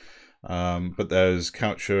 But there's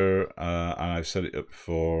Kaocha, and I've set it up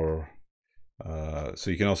for so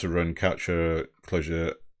you can also run Kaocha,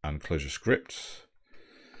 Clojure, and Clojure scripts.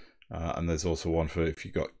 And there's also one for if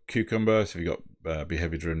you've got Cucumber, so if you've got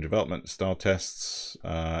behavior-driven development style tests.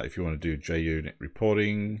 If you want to do JUnit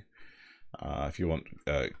reporting, if you want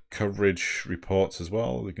coverage reports as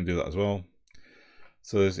well, we can do that as well.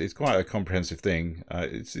 So it's quite a comprehensive thing.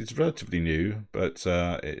 It's relatively new, but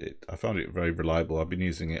I found it very reliable. I've been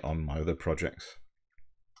using it on my other projects.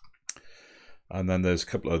 And then there's a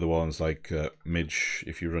couple other ones like Midge,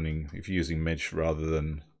 if you're using Midge rather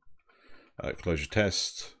than Clojure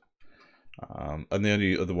test. And the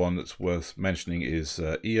only other one that's worth mentioning is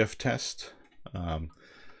EF test. The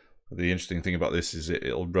interesting thing about this is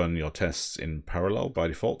it'll run your tests in parallel by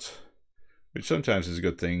default, which sometimes is a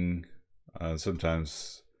good thing,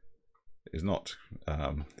 sometimes is not.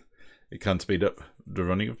 It can speed up the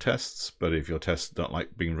running of tests, but if your tests don't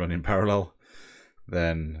like being run in parallel,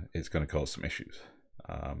 then it's going to cause some issues.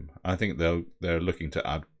 I think they're looking to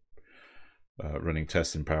add running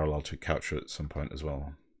tests in parallel to kaocha at some point as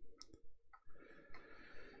well.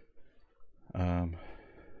 So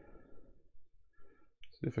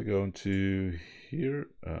if I go into here,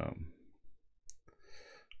 where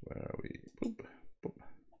are we? Boop, boop,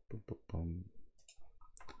 boop, boop, boom.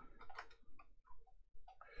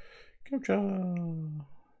 kaocha.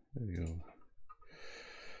 There you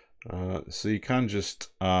go. So you can just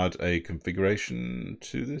add a configuration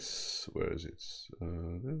to this. Where is it? There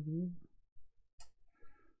we go.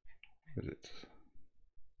 Where is it?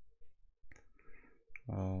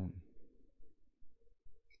 Oh,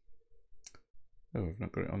 I've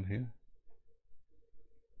not got it on here.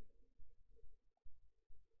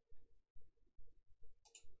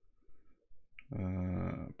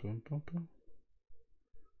 Boom, boom, boom.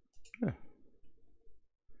 Yeah.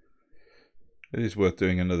 It is worth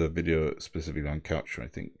doing another video specifically on kaocha, I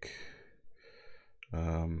think.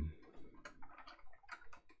 And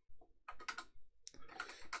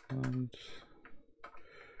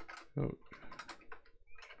oh,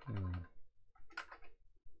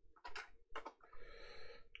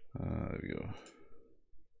 there we go.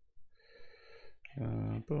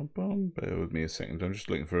 Boom, boom. Bear with me a second. I'm just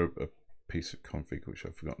looking for a piece of config which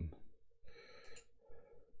I've forgotten.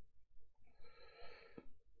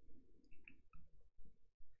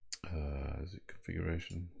 Is it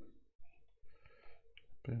configuration?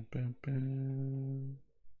 Bam, bam, bam.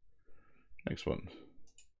 Next one.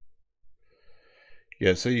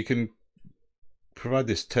 Yeah, so you can provide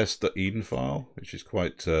this test.edn file, which is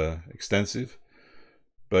quite extensive,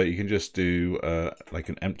 but you can just do like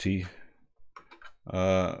an empty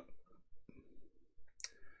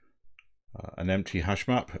hash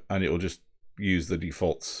map, and it will just use the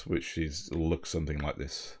defaults, which will look something like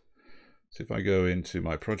this. So if I go into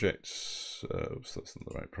my projects, oops, that's not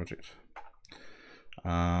the right project,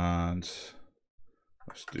 and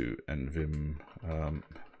let's do nvim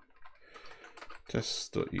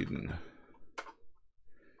test.edn.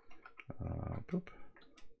 Boop.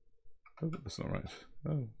 Oh, that's not right.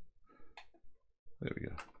 Oh, there we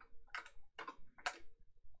go.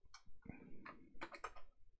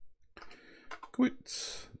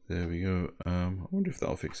 Quit. There we go. I wonder if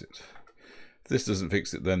that'll fix it. If this doesn't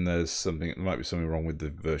fix it, then there might be something wrong with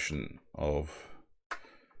the version of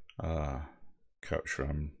kaocha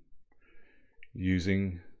I'm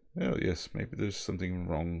using. Oh yes, maybe there's something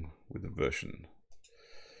wrong with the version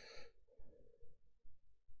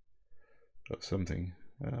of something.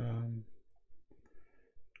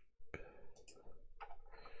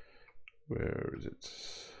 Where is it?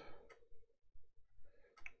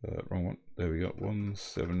 Wrong one. There we go.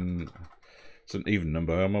 17. It's an even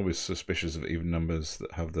number. I'm always suspicious of even numbers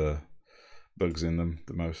that have the bugs in them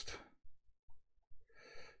the most.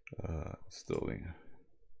 Installing.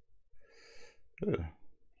 Maybe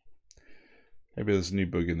there's a new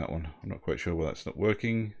bug in that one. I'm not quite sure why that's not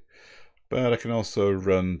working. But I can also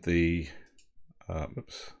run the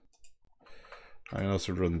oops. I can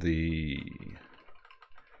also run the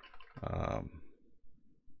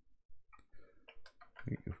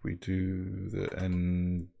if we do the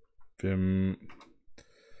nvim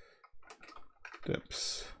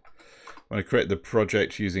deps, when I create the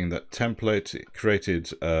project using that template, it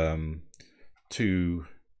created 2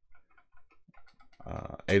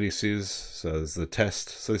 aliases. So there's the test.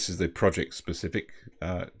 So this is the project specific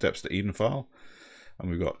deps.edn file. And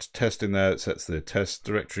we've got test in there, it sets the test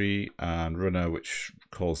directory, and runner, which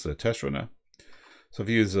calls the test runner. So if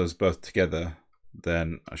I use those both together,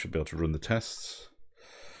 then I should be able to run the tests.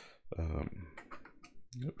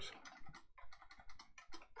 Oops.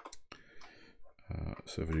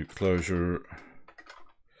 So if I do clojure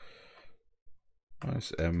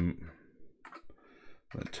 -m,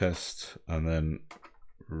 then test, and then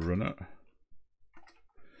runner.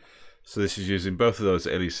 So this is using both of those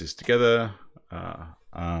aliases together,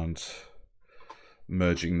 and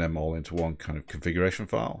merging them all into one kind of configuration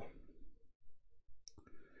file.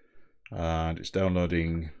 And it's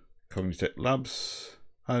downloading Cognitive Labs,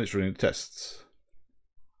 and it's running tests.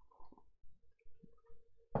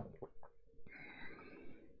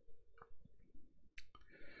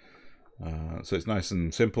 So it's nice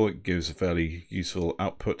and simple. It gives a fairly useful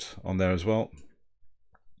output on there as well.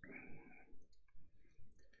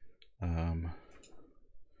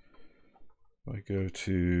 I go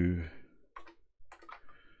to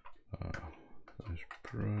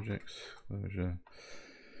projects, Clojure,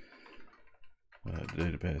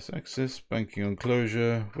 database access, banking on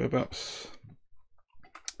Clojure, web apps.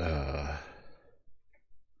 I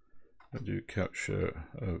do capture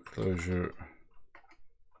Clojure.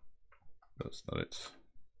 That's not it.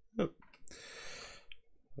 Yep.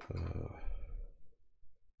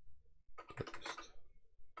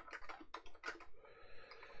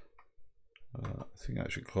 I think I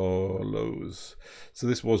should close. So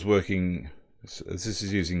this was working. This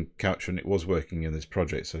is using Kaocha, and it was working in this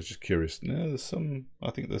project. So I was just curious. No, there's some. I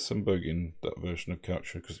think there's some bug in that version of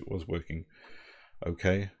Kaocha because it was working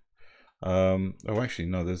okay. Oh, actually,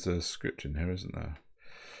 no. There's a script in here, isn't there?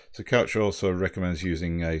 So Kaocha also recommends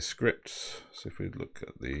using a script. So if we look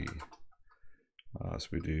at the, so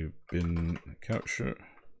we do bin Kaocha.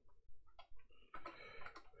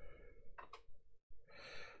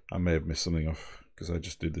 I may have missed something off because I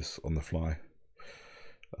just did this on the fly.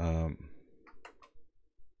 I'm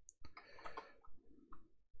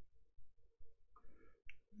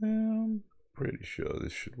pretty sure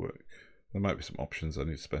this should work. There might be some options I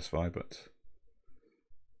need to specify, but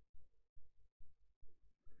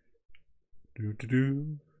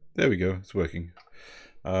there we go, it's working.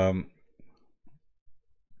 So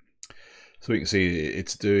we can see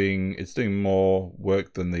it's doing more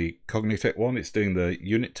work than the Cognitech one. It's doing the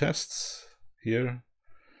unit tests here,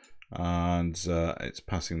 and it's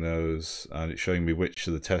passing those, and it's showing me which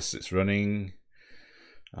of the tests it's running,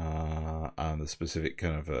 and the specific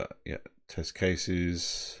kind of test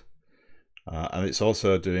cases, and it's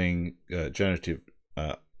also doing generative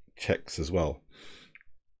checks as well.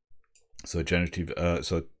 So generative,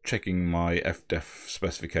 so checking my FDEF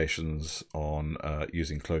specifications on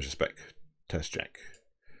using Clojure spec test check.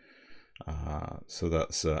 So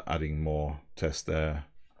that's adding more tests there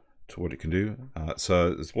to what it can do.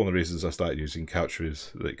 So it's one of the reasons I started using Kaocha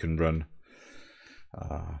is that it can run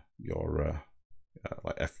your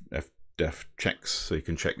like FDEF checks, so you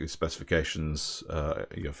can check the specifications,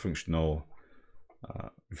 your function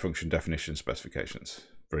definition specifications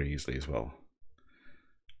very easily as well.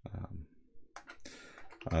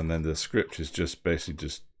 And then the script is just basically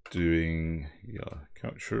just doing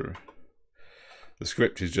Kaocha. The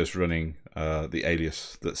script is just running the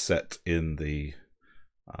alias that's set in the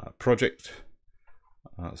project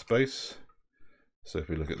space. So if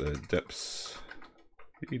we look at the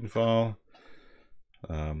deps-edn file,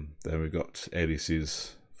 then we've got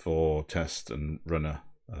aliases for test and runner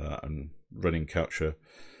and running Kaocha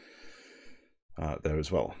there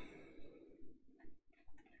as well.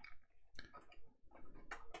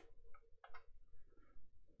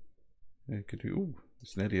 It could do. Ooh,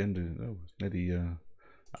 it's nearly ended. Oh, it's nearly an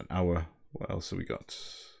hour. What else have we got?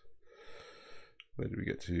 Where did we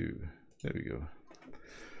get to? There we go.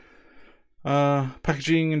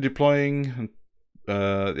 Packaging and deploying and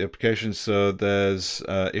the application. So there's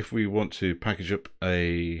if we want to package up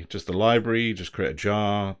just a library, just create a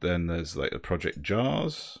jar. Then there's like the project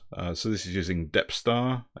jars. So this is using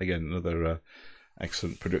Depstar, again another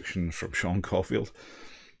excellent production from Sean Caulfield.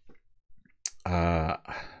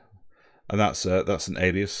 And that's an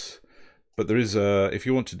alias, but there is if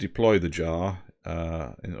you want to deploy the jar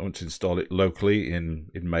and want to install it locally in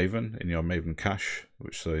Maven, in your Maven cache,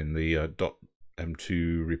 which so in the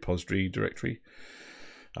 .m2 repository directory,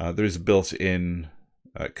 there is a built-in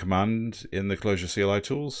command in the Clojure CLI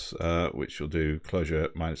tools, which will do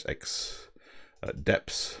Clojure -x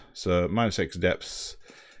deps. So -x deps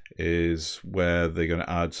is where they're going to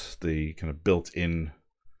add the kind of built-in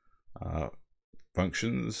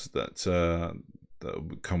functions that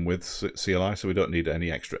come with CLI, so we don't need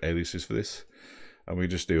any extra aliases for this, and we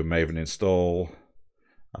just do a Maven install,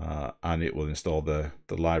 and it will install the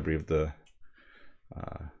library of the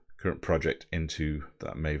current project into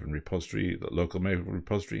that Maven repository, the local Maven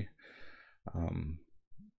repository.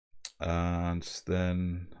 And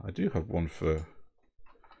then I do have one for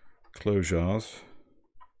Clojures.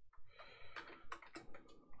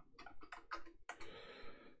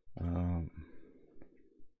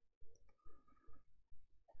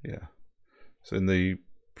 Yeah, so in the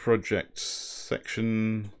project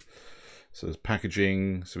section, so there's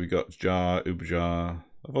packaging, so we got jar, uberjar,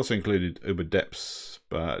 I've also included uber-deps,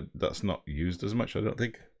 but that's not used as much, I don't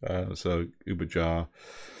think. So uber-jar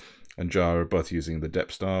and jar are both using the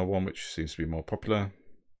dep-star one, which seems to be more popular.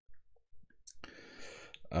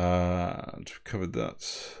 I've covered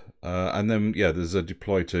that. And then, yeah, there's a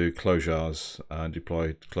deploy to Clojures,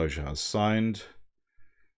 deploy Clojures signed.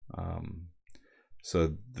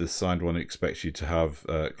 So the signed one expects you to have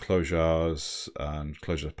Clojures and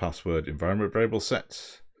Clojure password environment variable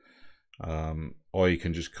set. Or you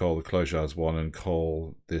can just call the Clojures one and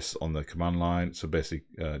call this on the command line. So basically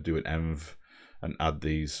do an env and add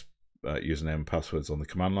these username and passwords on the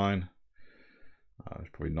command line. It's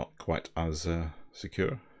probably not quite as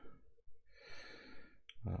secure.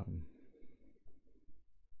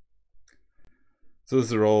 So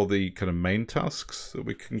those are all the kind of main tasks that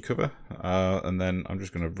we can cover, and then I'm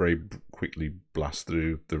just going to very quickly blast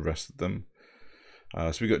through the rest of them.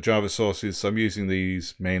 So we've got Java sources. So I'm using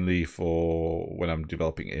these mainly for when I'm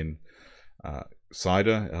developing in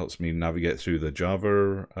Cider. It helps me navigate through the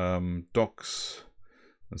Java docs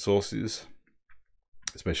and sources,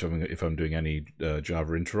 especially if I'm doing any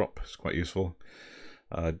Java interop. It's quite useful.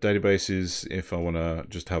 Databases, if I want to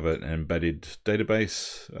just have an embedded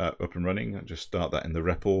database up and running, I just start that in the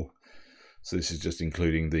REPL. So this is just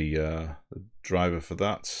including the driver for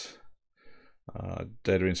that.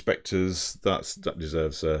 Data inspectors, that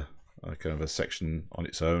deserves a kind of a section on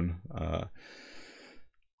its own.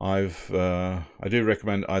 I do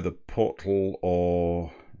recommend either Portal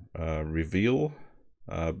or Reveal.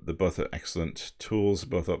 They're both excellent tools,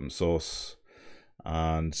 both open source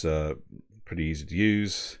and pretty easy to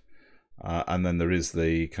use. And then there is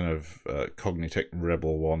the kind of Cognitech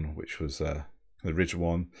Rebel one, which was the original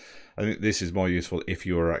one. I think this is more useful if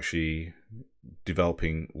you are actually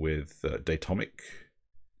developing with Datomic.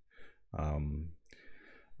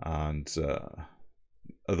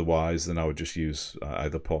 Otherwise, then I would just use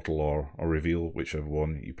either Portal or Reveal, whichever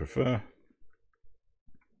one you prefer.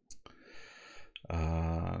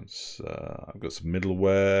 So I've got some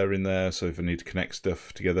middleware in there, so if I need to connect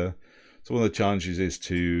stuff together. So one of the challenges is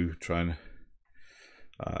to try and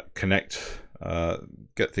connect,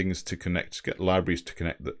 get things to connect, get libraries to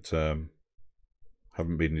connect that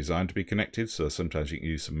haven't been designed to be connected. So sometimes you can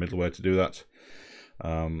use some middleware to do that.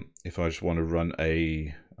 If I just want to run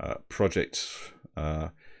a project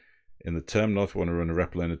in the terminal, if I want to run a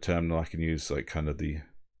REPL in a terminal, I can use like kind of the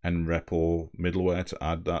nREPL middleware to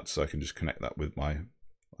add that. So I can just connect that with my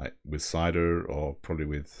with Cider, or probably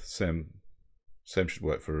with same should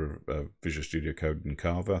work for Visual Studio Code and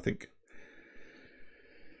Carver, I think.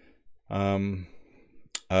 And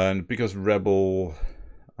because Rebel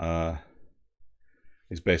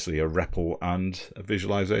is basically a REPL and a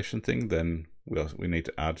visualization thing, then we need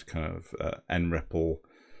to add kind of nREPL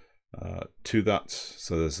to that.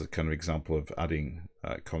 So there's a kind of example of adding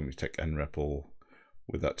Cognitech nREPL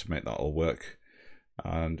with that to make that all work.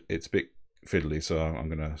 And it's a bit fiddly, so I'm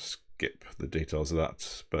going to skip the details of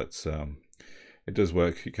that. But it does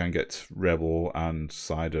work. You can get Rebel and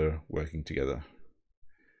Cider working together,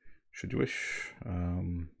 should you wish.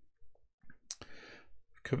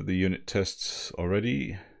 Covered the unit tests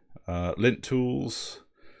already. Lint tools.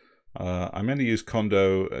 I mainly use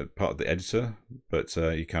Condo as part of the editor, but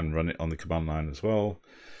you can run it on the command line as well.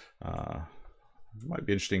 It might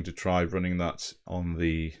be interesting to try running that on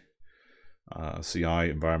the CI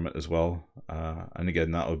environment as well. And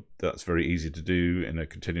again, that's very easy to do in a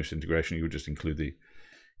continuous integration. You would just include the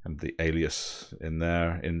alias in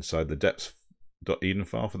there inside the deps.edn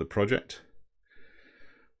file for the project.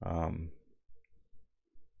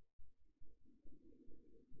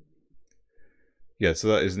 Yeah, so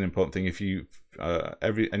that is an important thing. If you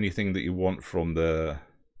anything that you want from the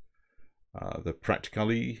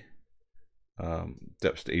Practicalli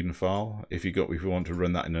deps.edn file, if you want to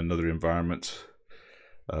run that in another environment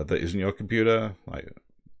that isn't your computer, like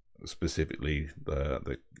specifically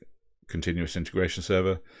the continuous integration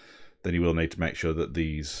server, then you will need to make sure that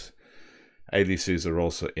these aliases are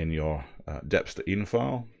also in your deps.edn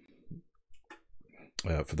file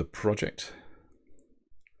for the project.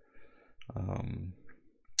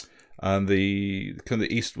 And the kind of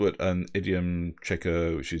the Eastwood and Idiom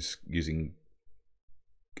checker, which is using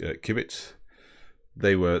Qubit,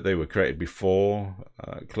 they were created before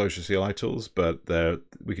Clojure CLI tools, but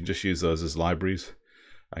we can just use those as libraries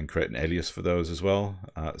and create an alias for those as well.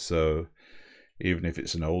 So even if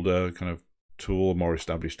it's an older kind of tool, more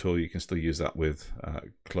established tool, you can still use that with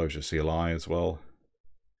Clojure CLI as well.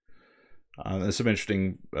 And there's some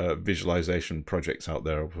interesting visualization projects out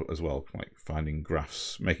there as well, like finding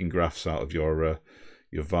graphs, making graphs out of your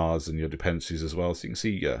vars and your dependencies as well, so you can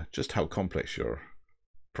see just how complex your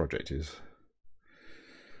project is.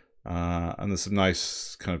 And there's some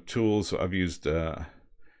nice kind of tools. So I've used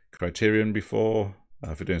Criterion before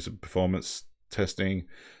for doing some performance testing.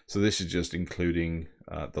 So this is just including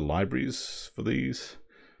the libraries for these.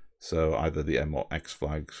 So either the M or X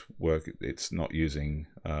flags work. It's not using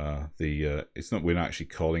we're not actually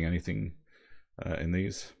calling anything in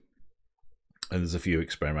these. And there's a few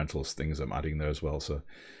experimental things I'm adding there as well. So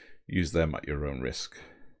use them at your own risk.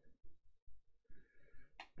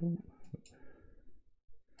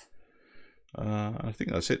 I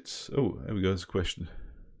think that's it. Oh, there we go. There's a question.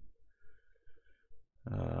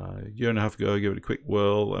 A year and a half ago, I gave it a quick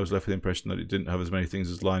whirl. I was left with the impression that it didn't have as many things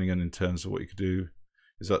as Leiningen in terms of what you could do.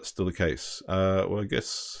 Is that still the case? Well, I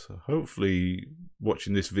guess hopefully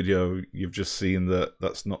watching this video, you've just seen that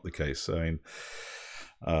that's not the case. I mean,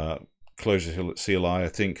 Clojure CLI, I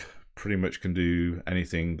think, pretty much can do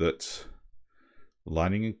anything that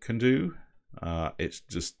Leiningen can do. It's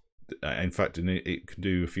just, in fact, it can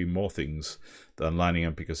do a few more things than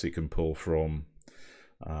Leiningen because it can pull from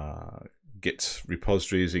Git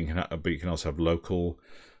repositories, but you can also have local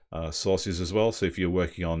sources as well. So if you're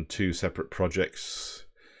working on two separate projects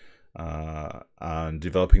and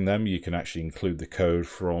developing them, you can actually include the code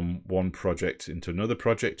from one project into another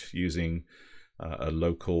project using a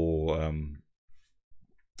local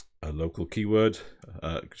keyword.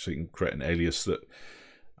 So you can create an alias that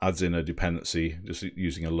adds in a dependency just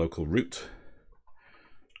using a local root.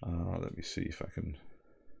 Let me see if I can.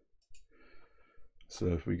 So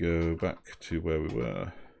if we go back to where we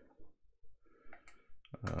were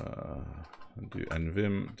and do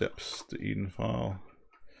nvim deps-edn file.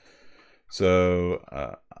 So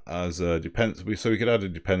as a dependency, so we could add a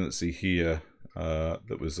dependency here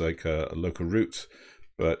that was like a local root,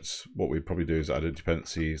 but what we'd probably do is add a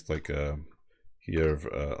dependency like here of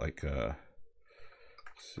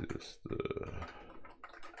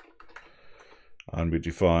and we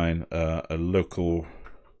define a local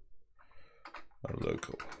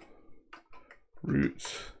root,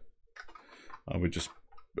 and we just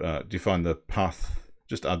define the path,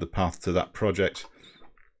 just add the path to that project,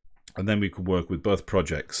 and then we can work with both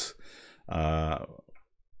projects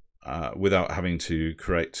without having to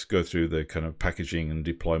go through the kind of packaging and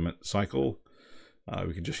deployment cycle.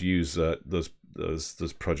 We can just use those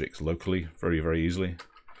projects locally very, very easily,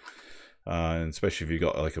 and especially if you've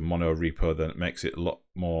got like a mono repo, then it makes it a lot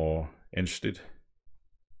more interesting.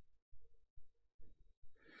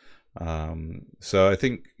 So I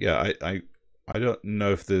think, yeah, I don't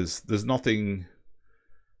know if there's nothing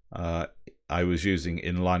I was using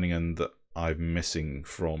in Leiningen that I'm missing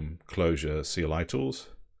from Clojure CLI tools,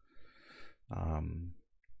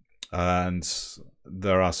 and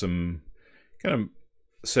there are some kind of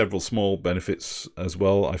several small benefits as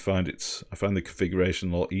well. I found the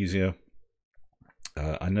configuration a lot easier.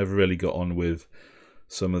 I never really got on with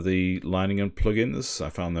some of the Leiningen plugins. I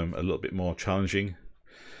found them a little bit more challenging,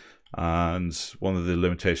 and one of the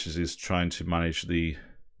limitations is trying to manage the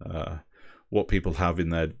what people have in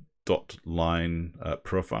their .line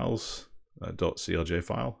profiles, .clj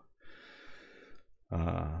file.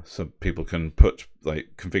 So people can put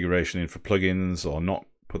like configuration in for plugins or not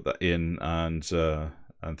put that in, and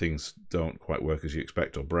things don't quite work as you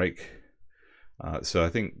expect or break. So I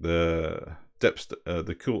think the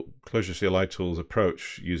Clojure CLI tools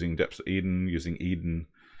approach using deps-edn, using Eden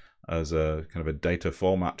as a kind of a data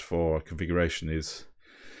format for configuration is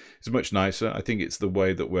much nicer. I think it's the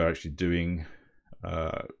way that we're actually doing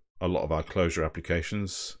a lot of our Clojure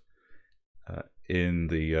applications in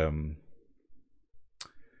the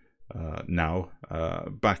now.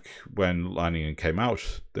 Back when Leiningen came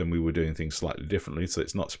out, then we were doing things slightly differently, so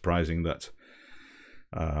it's not surprising that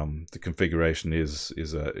the configuration is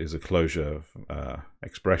a Clojure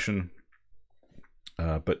expression.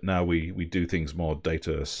 But now we do things more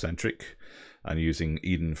data centric and using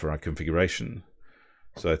Eden for our configuration.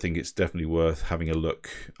 So I think it's definitely worth having a look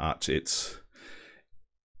at its.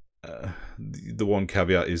 The one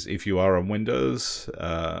caveat is if you are on Windows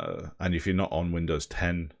and if you're not on Windows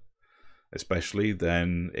 10 especially,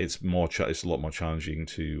 then it's a lot more challenging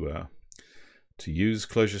to use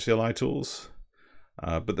Clojure CLI tools.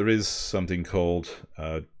 But there is something called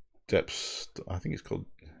Deps. I think it's called.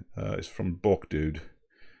 It's from Borkdude,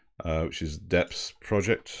 which is Deps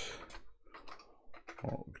project.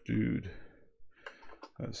 Borkdude.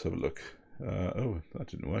 Let's have a look. Oh, that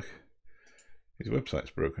didn't work. His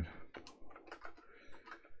website's broken.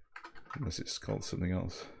 Unless it's called something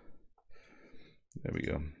else. There we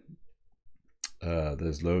go.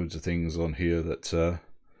 There's loads of things on here that are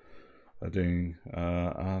doing,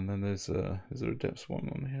 and then is there a Deps one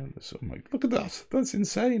on here? Oh my, look at that! That's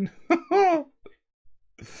insane.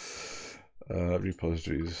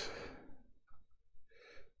 Repositories.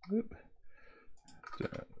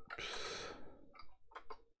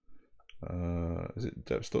 Is it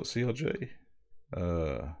deps.clj?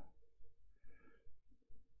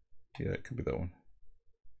 Yeah, it could be that one.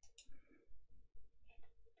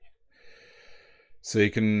 So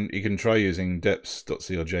you can try using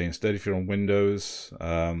deps.clj instead if you're on Windows,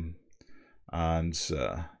 and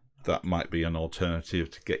that might be an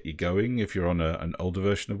alternative to get you going if you're on an older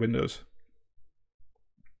version of Windows.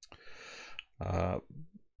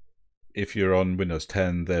 If you're on Windows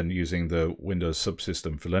 10, then using the Windows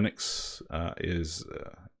subsystem for Linux is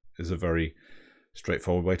a very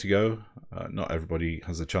straightforward way to go. Not everybody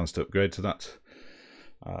has a chance to upgrade to that,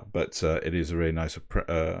 but it is a really nice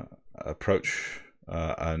approach,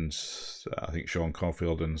 and I think Sean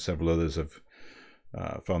Caulfield and several others have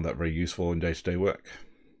found that very useful in day-to-day work.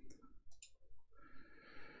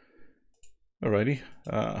 Alrighty,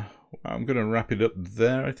 I'm going to wrap it up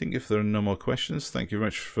there. I think if there are no more questions, thank you very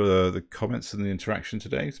much for the comments and the interaction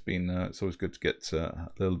today. It's been it's always good to get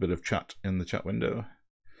a little bit of chat in the chat window.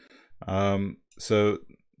 So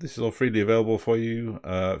this is all freely available for you.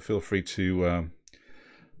 Feel free to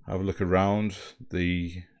have a look around.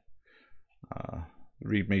 The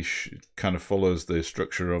README kind of follows the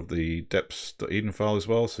structure of the deps.edn file as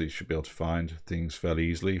well, so you should be able to find things fairly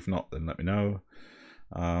easily. If not, then let me know.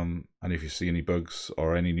 And if you see any bugs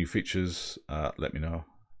or any new features, let me know.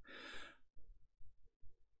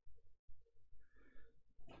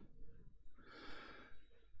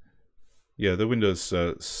 Yeah, the Windows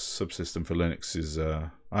subsystem for Linux is, I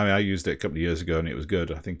mean, I used it a couple of years ago and it was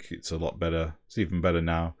good. I think it's a lot better. It's even better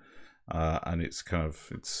now. And it's kind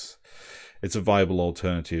of, it's a viable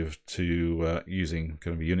alternative to using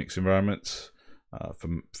kind of Unix environments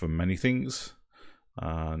for many things.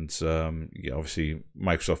 And yeah, obviously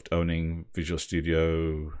Microsoft owning Visual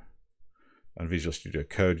Studio and Visual Studio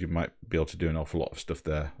Code, you might be able to do an awful lot of stuff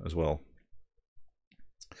there as well.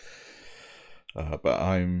 But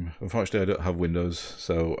unfortunately I don't have Windows,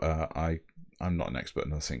 so I'm not an expert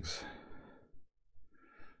in those things.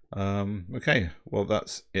 Okay, well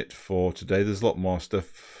that's it for today. There's a lot more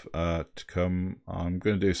stuff to come. I'm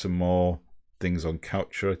going to do some more things on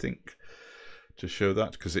Kaocha, I think, to show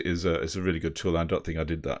that, because it's a really good tool. I don't think I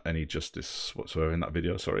did that any justice whatsoever in that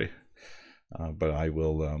video, sorry. But I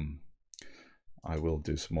will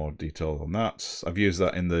do some more detail on that. I've used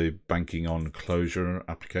that in the banking on Clojure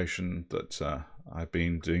application that I've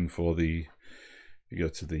been doing for the, if you go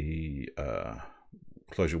to the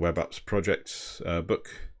Clojure Web Apps project book,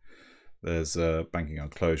 there's banking on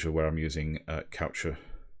Clojure where I'm using Kaocha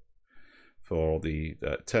for the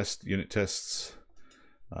unit tests.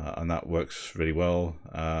 And that works really well,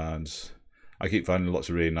 and I keep finding lots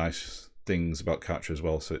of really nice things about Kaocha as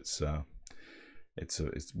well. So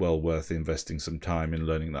it's well worth investing some time in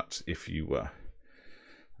learning that if you want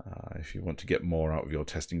to get more out of your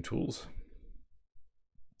testing tools.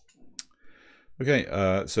 Okay,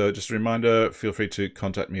 so just a reminder: feel free to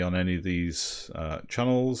contact me on any of these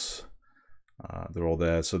channels. They're all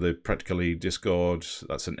there. So the Practicalli Discord,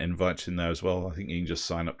 that's an invite in there as well. I think you can just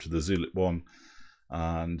sign up to the Zulip one.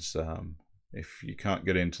 And if you can't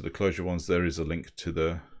get into the Clojure ones, there is a link to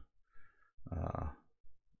the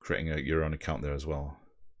creating your own account there as well.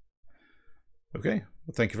 Okay,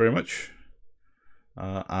 well, thank you very much.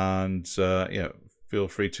 Yeah, feel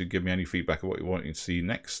free to give me any feedback of what you want to see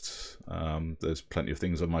next. There's plenty of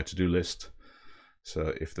things on my to-do list.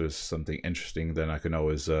 So if there's something interesting, then I can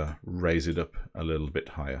always raise it up a little bit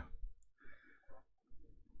higher.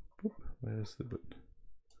 Where's the button?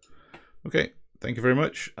 Okay. Thank you very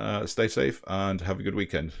much. Stay safe and have a good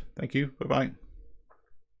weekend. Thank you. Bye-bye.